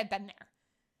name it, I've been there.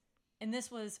 And this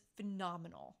was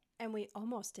phenomenal. And we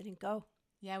almost didn't go.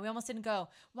 Yeah, we almost didn't go.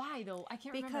 Why, though? I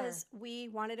can't remember. Because we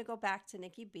wanted to go back to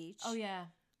Nikki Beach. Oh, yeah.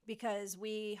 Because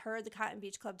we heard the Cotton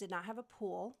Beach Club did not have a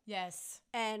pool. Yes.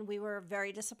 And we were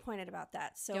very disappointed about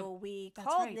that. So we That's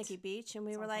called right. Nikki Beach and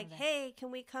we were like, hey,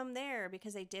 can we come there?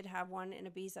 Because they did have one in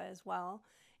Ibiza as well.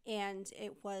 And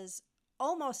it was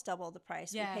almost double the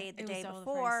price we paid the day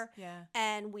before.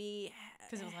 And we,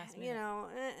 because it was last minute. You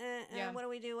know, what do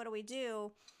we do? What do we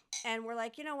do? And we're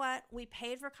like, you know what? We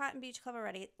paid for Cotton Beach Club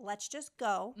already. Let's just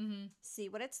go, see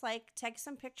what it's like, take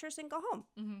some pictures, and go home.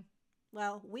 Mm-hmm.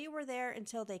 Well, we were there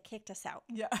until they kicked us out.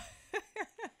 Yeah.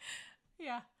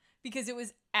 Yeah. Because it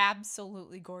was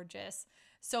absolutely gorgeous.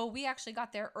 So we actually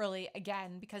got there early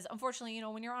again because unfortunately, you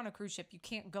know, when you're on a cruise ship, you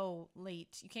can't go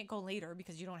late. You can't go later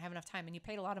because you don't have enough time and you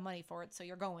paid a lot of money for it. So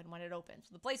you're going when it opens.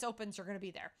 When the place opens, you're going to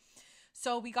be there.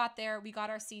 So we got there, we got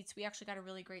our seats. We actually got a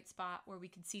really great spot where we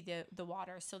could see the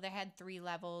water. So they had 3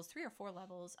 or 4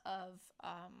 levels of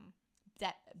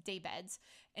day beds.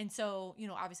 And so, you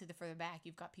know, obviously the further back,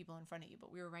 you've got people in front of you, but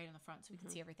we were right in the front so we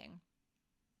could see everything.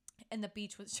 And the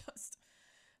beach was just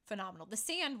phenomenal. The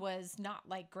sand was not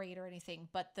like great or anything,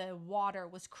 but the water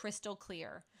was crystal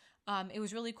clear. It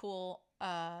was really cool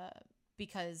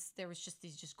because there was just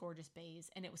these just gorgeous bays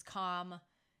and it was calm.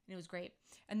 And it was great.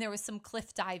 And there was some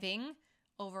cliff diving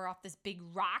over off this big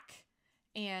rock.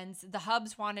 And the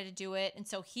hubs wanted to do it. And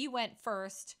so he went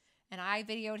first. And I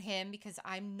videoed him because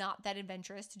I'm not that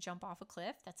adventurous to jump off a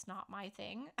cliff. That's not my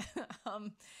thing.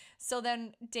 So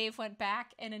then Dave went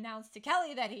back and announced to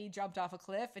Kelly that he jumped off a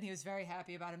cliff. And he was very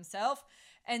happy about himself.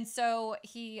 And so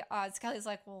Kelly's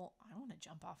like, well, I don't want to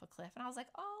jump off a cliff. And I was like,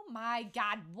 oh my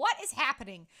God, what is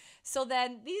happening? So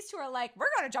then these two are like, we're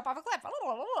going to jump off a cliff.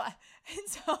 And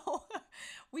so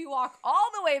we walk all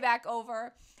the way back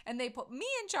over and they put me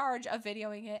in charge of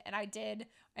videoing it. And I did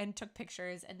and took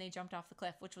pictures and they jumped off the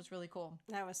cliff, which was really cool.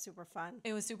 That was super fun.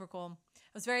 It was super cool.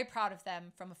 I was very proud of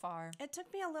them from afar. It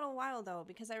took me a little while though,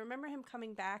 because I remember him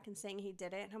coming back and saying he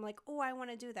did it. And I'm like, oh, I want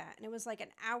to do that. And it was like an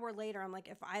hour later. I'm like,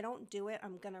 if I don't do it,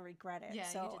 I'm going to regret it. Yeah,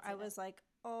 so I was like,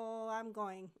 oh, I'm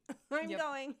going. I'm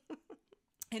going.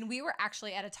 And we were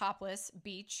actually at a topless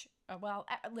beach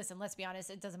listen, let's be honest.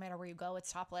 It doesn't matter where you go.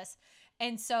 It's topless.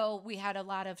 And so we had a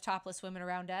lot of topless women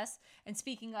around us. And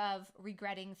speaking of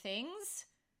regretting things,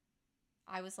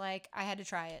 I was like, I had to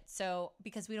try it. So,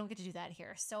 because we don't get to do that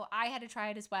here. So I had to try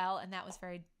it as well. And that was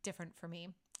very different for me.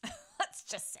 Let's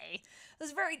just say it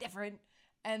was very different.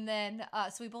 And then,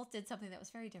 so we both did something that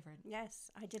was very different. Yes,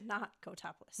 I did not go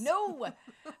topless. No,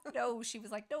 she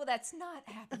was like, no, that's not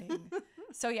happening.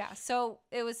 So yeah, so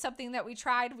it was something that we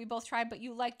both tried, but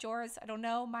you liked yours. I don't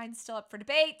know. Mine's still up for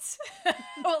debate.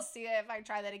 We'll see if I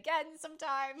try that again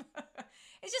sometime.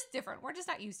 It's just different. We're just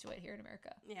not used to it here in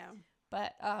America. Yeah.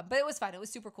 But it was fun. It was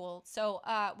super cool. So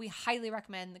we highly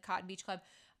recommend the Cotton Beach Club.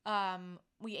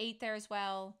 We ate there as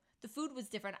well. The food was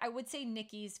different. I would say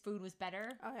Nikki's food was better.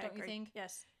 Oh, don't you think?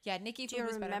 Yes. Yeah, Nikki food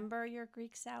was better. Do you remember your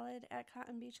Greek salad at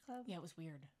Cotton Beach Club? Yeah, it was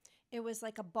weird. It was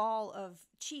like a ball of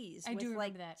cheese with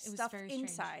like that. It stuff was very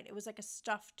inside. strange. It was like a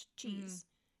stuffed cheese.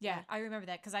 Yeah, I remember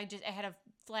that because I had a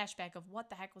flashback of what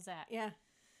the heck was that? Yeah.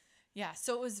 Yeah,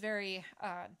 so it was very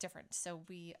different. So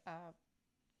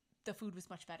the food was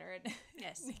much better at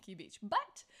Nikki Beach.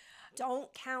 But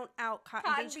don't count out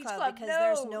Cotton Beach Club because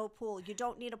there's no pool. You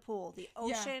don't need a pool. The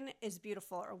ocean is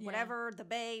beautiful, or whatever, the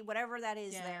bay, whatever that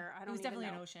is there. I don't even know. It was definitely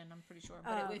an ocean, I'm pretty sure.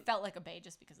 But it felt like a bay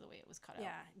just because of the way it was cut out.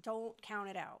 Yeah, don't count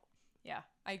it out. Yeah,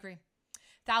 I agree.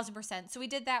 1,000%. So we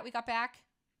did that. We got back.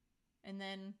 And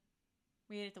then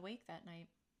we ate at the wake that night.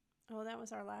 Oh, that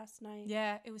was our last night.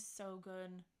 Yeah, it was so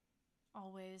good.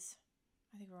 Always.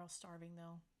 I think we're all starving,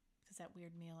 though, because that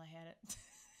weird meal I had at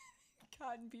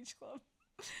Cotton Beach Club.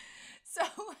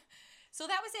 So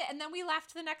that was it. And then we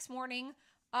left the next morning.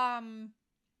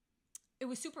 It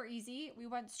was super easy. We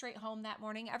went straight home that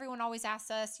morning. Everyone always asks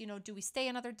us, do we stay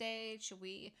another day? Should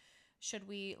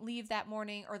we leave that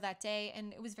morning or that day?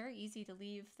 And it was very easy to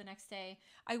leave the next day.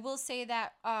 I will say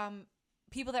that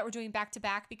people that were doing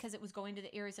back-to-back, because it was going to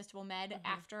the Irresistible Med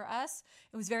after us,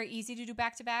 it was very easy to do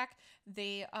back-to-back.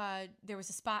 There was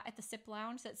a spot at the SIP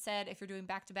Lounge that said, if you're doing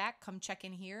back-to-back, come check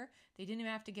in here. They didn't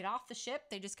even have to get off the ship.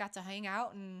 They just got to hang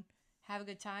out and have a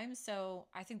good time. So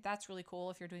I think that's really cool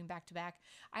if you're doing back-to-back.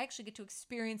 I actually get to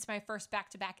experience my first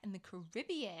back-to-back in the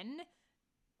Caribbean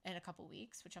in a couple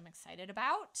weeks, which I'm excited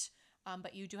about.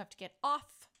 But you do have to get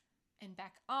off and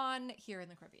back on here in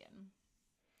the Caribbean.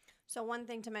 So one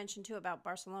thing to mention, too, about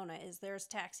Barcelona is there's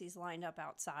taxis lined up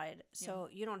outside. So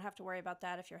you don't have to worry about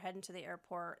that if you're heading to the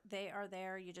airport. They are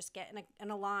there. You just get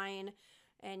in a line,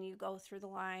 and you go through the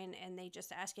line, and they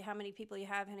just ask you how many people you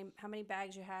have, how many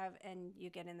bags you have, and you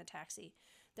get in the taxi.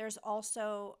 There's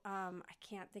also, I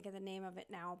can't think of the name of it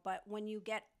now, but when you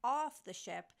get off the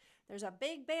ship, there's a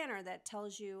big banner that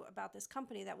tells you about this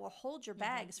company that will hold your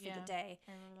bags for the day.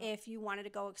 If you wanted to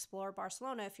go explore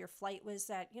Barcelona, if your flight was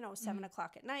at, 7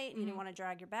 o'clock at night and you didn't want to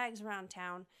drag your bags around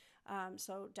town.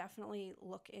 So definitely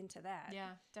look into that.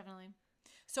 Yeah, definitely.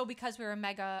 So because we were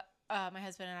mega, my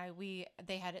husband and I,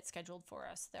 they had it scheduled for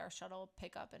us, their shuttle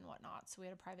pickup and whatnot. So we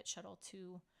had a private shuttle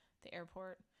to the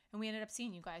airport. And we ended up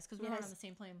seeing you guys because we weren't on the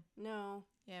same plane. No.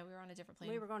 Yeah, we were on a different plane.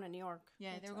 We were going to New York.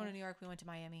 Yeah, they were going to New York. We went to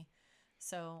Miami.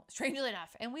 So, strangely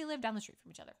enough. And we lived down the street from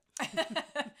each other.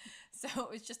 So, it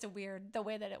was just the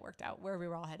way that it worked out, where we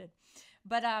were all headed.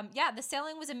 But, yeah, the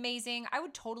sailing was amazing. I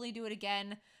would totally do it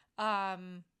again. I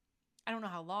don't know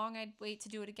how long I'd wait to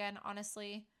do it again,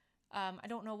 honestly. I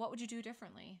don't know. What would you do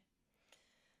differently?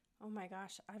 Oh, my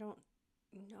gosh. I don't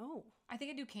know. I think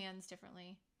I'd do Cairns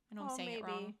differently. I know I'm saying it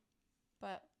wrong.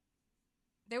 But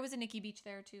there was a Nikki Beach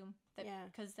there, too.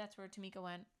 Because that's where Tamika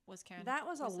went, was Cairns. That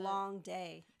was a long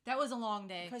day. That was a long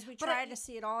day. Because we tried to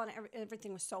see it all, and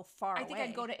everything was so far away. I think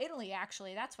I'd go to Italy,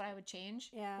 actually. That's what I would change.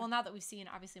 Yeah. Well, now that we've seen,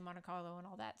 obviously, Monte Carlo and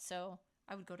all that. So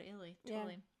I would go to Italy,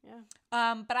 totally. Yeah.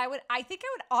 But I think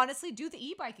I would honestly do the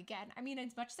e-bike again. I mean,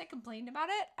 as much as I complained about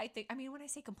it, when I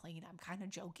say complain, I'm kind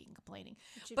of joking, complaining.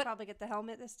 But you'd probably get the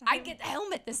helmet this time? I'd get the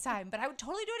helmet this time, but I would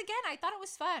totally do it again. I thought it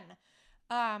was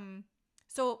fun.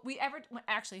 So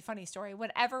actually, funny story,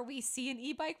 whenever we see an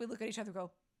e-bike, we look at each other and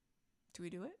go, do we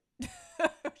do it?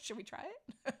 Should we try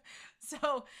it?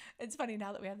 So it's funny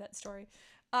now that we have that story.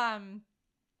 I'm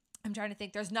trying to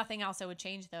think. There's nothing else I would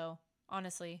change, though,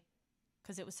 honestly,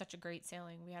 because it was such a great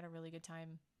sailing. We had a really good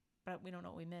time, but we don't know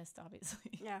what we missed,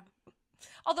 obviously. Yeah.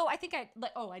 Although I think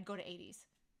I'd go to 80s.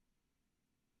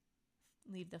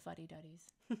 Leave the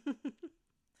fuddy-duddies.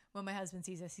 When my husband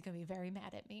sees this, he's going to be very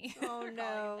mad at me. Oh,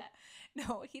 no.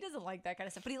 No, he doesn't like that kind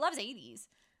of stuff. But he loves 80s.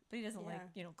 But he doesn't like,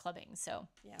 clubbing. So,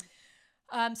 yeah.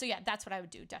 That's what I would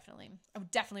do, definitely. I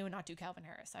would not do Calvin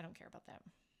Harris. I don't care about that.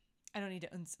 I don't need to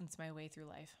unce my way through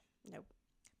life. Nope.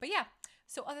 But yeah,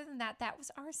 so other than that, that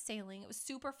was our sailing. It was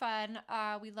super fun.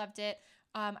 We loved it.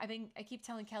 I keep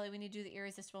telling Kelly we need to do the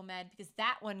Irresistible Med because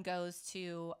that one goes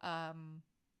to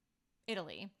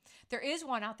Italy. There is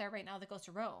one out there right now that goes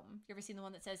to Rome. You ever seen the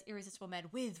one that says Irresistible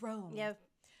Med with Rome? Yeah.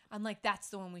 I'm like, that's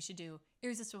the one we should do.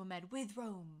 Irresistible Med with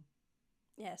Rome.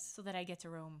 Yes. So that I get to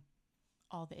roam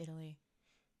all the Italy.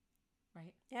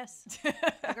 Right? Yes.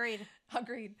 Agreed.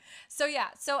 Agreed. So yeah.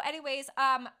 So anyways,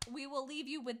 we will leave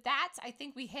you with that. I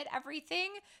think we hit everything.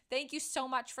 Thank you so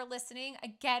much for listening.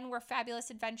 Again, we're Fabulous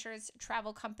Adventures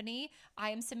Travel Company.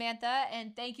 I am Samantha,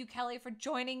 and thank you, Kelly, for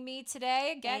joining me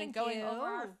today again and going over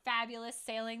our fabulous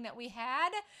sailing that we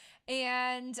had.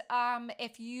 And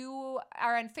if you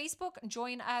are on Facebook,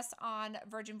 join us on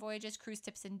Virgin Voyages Cruise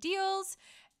Tips and Deals,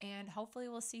 and hopefully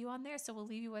we'll see you on there. So we'll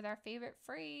leave you with our favorite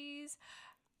phrase.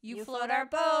 You float our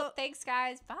boat. Thanks,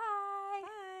 guys. Bye.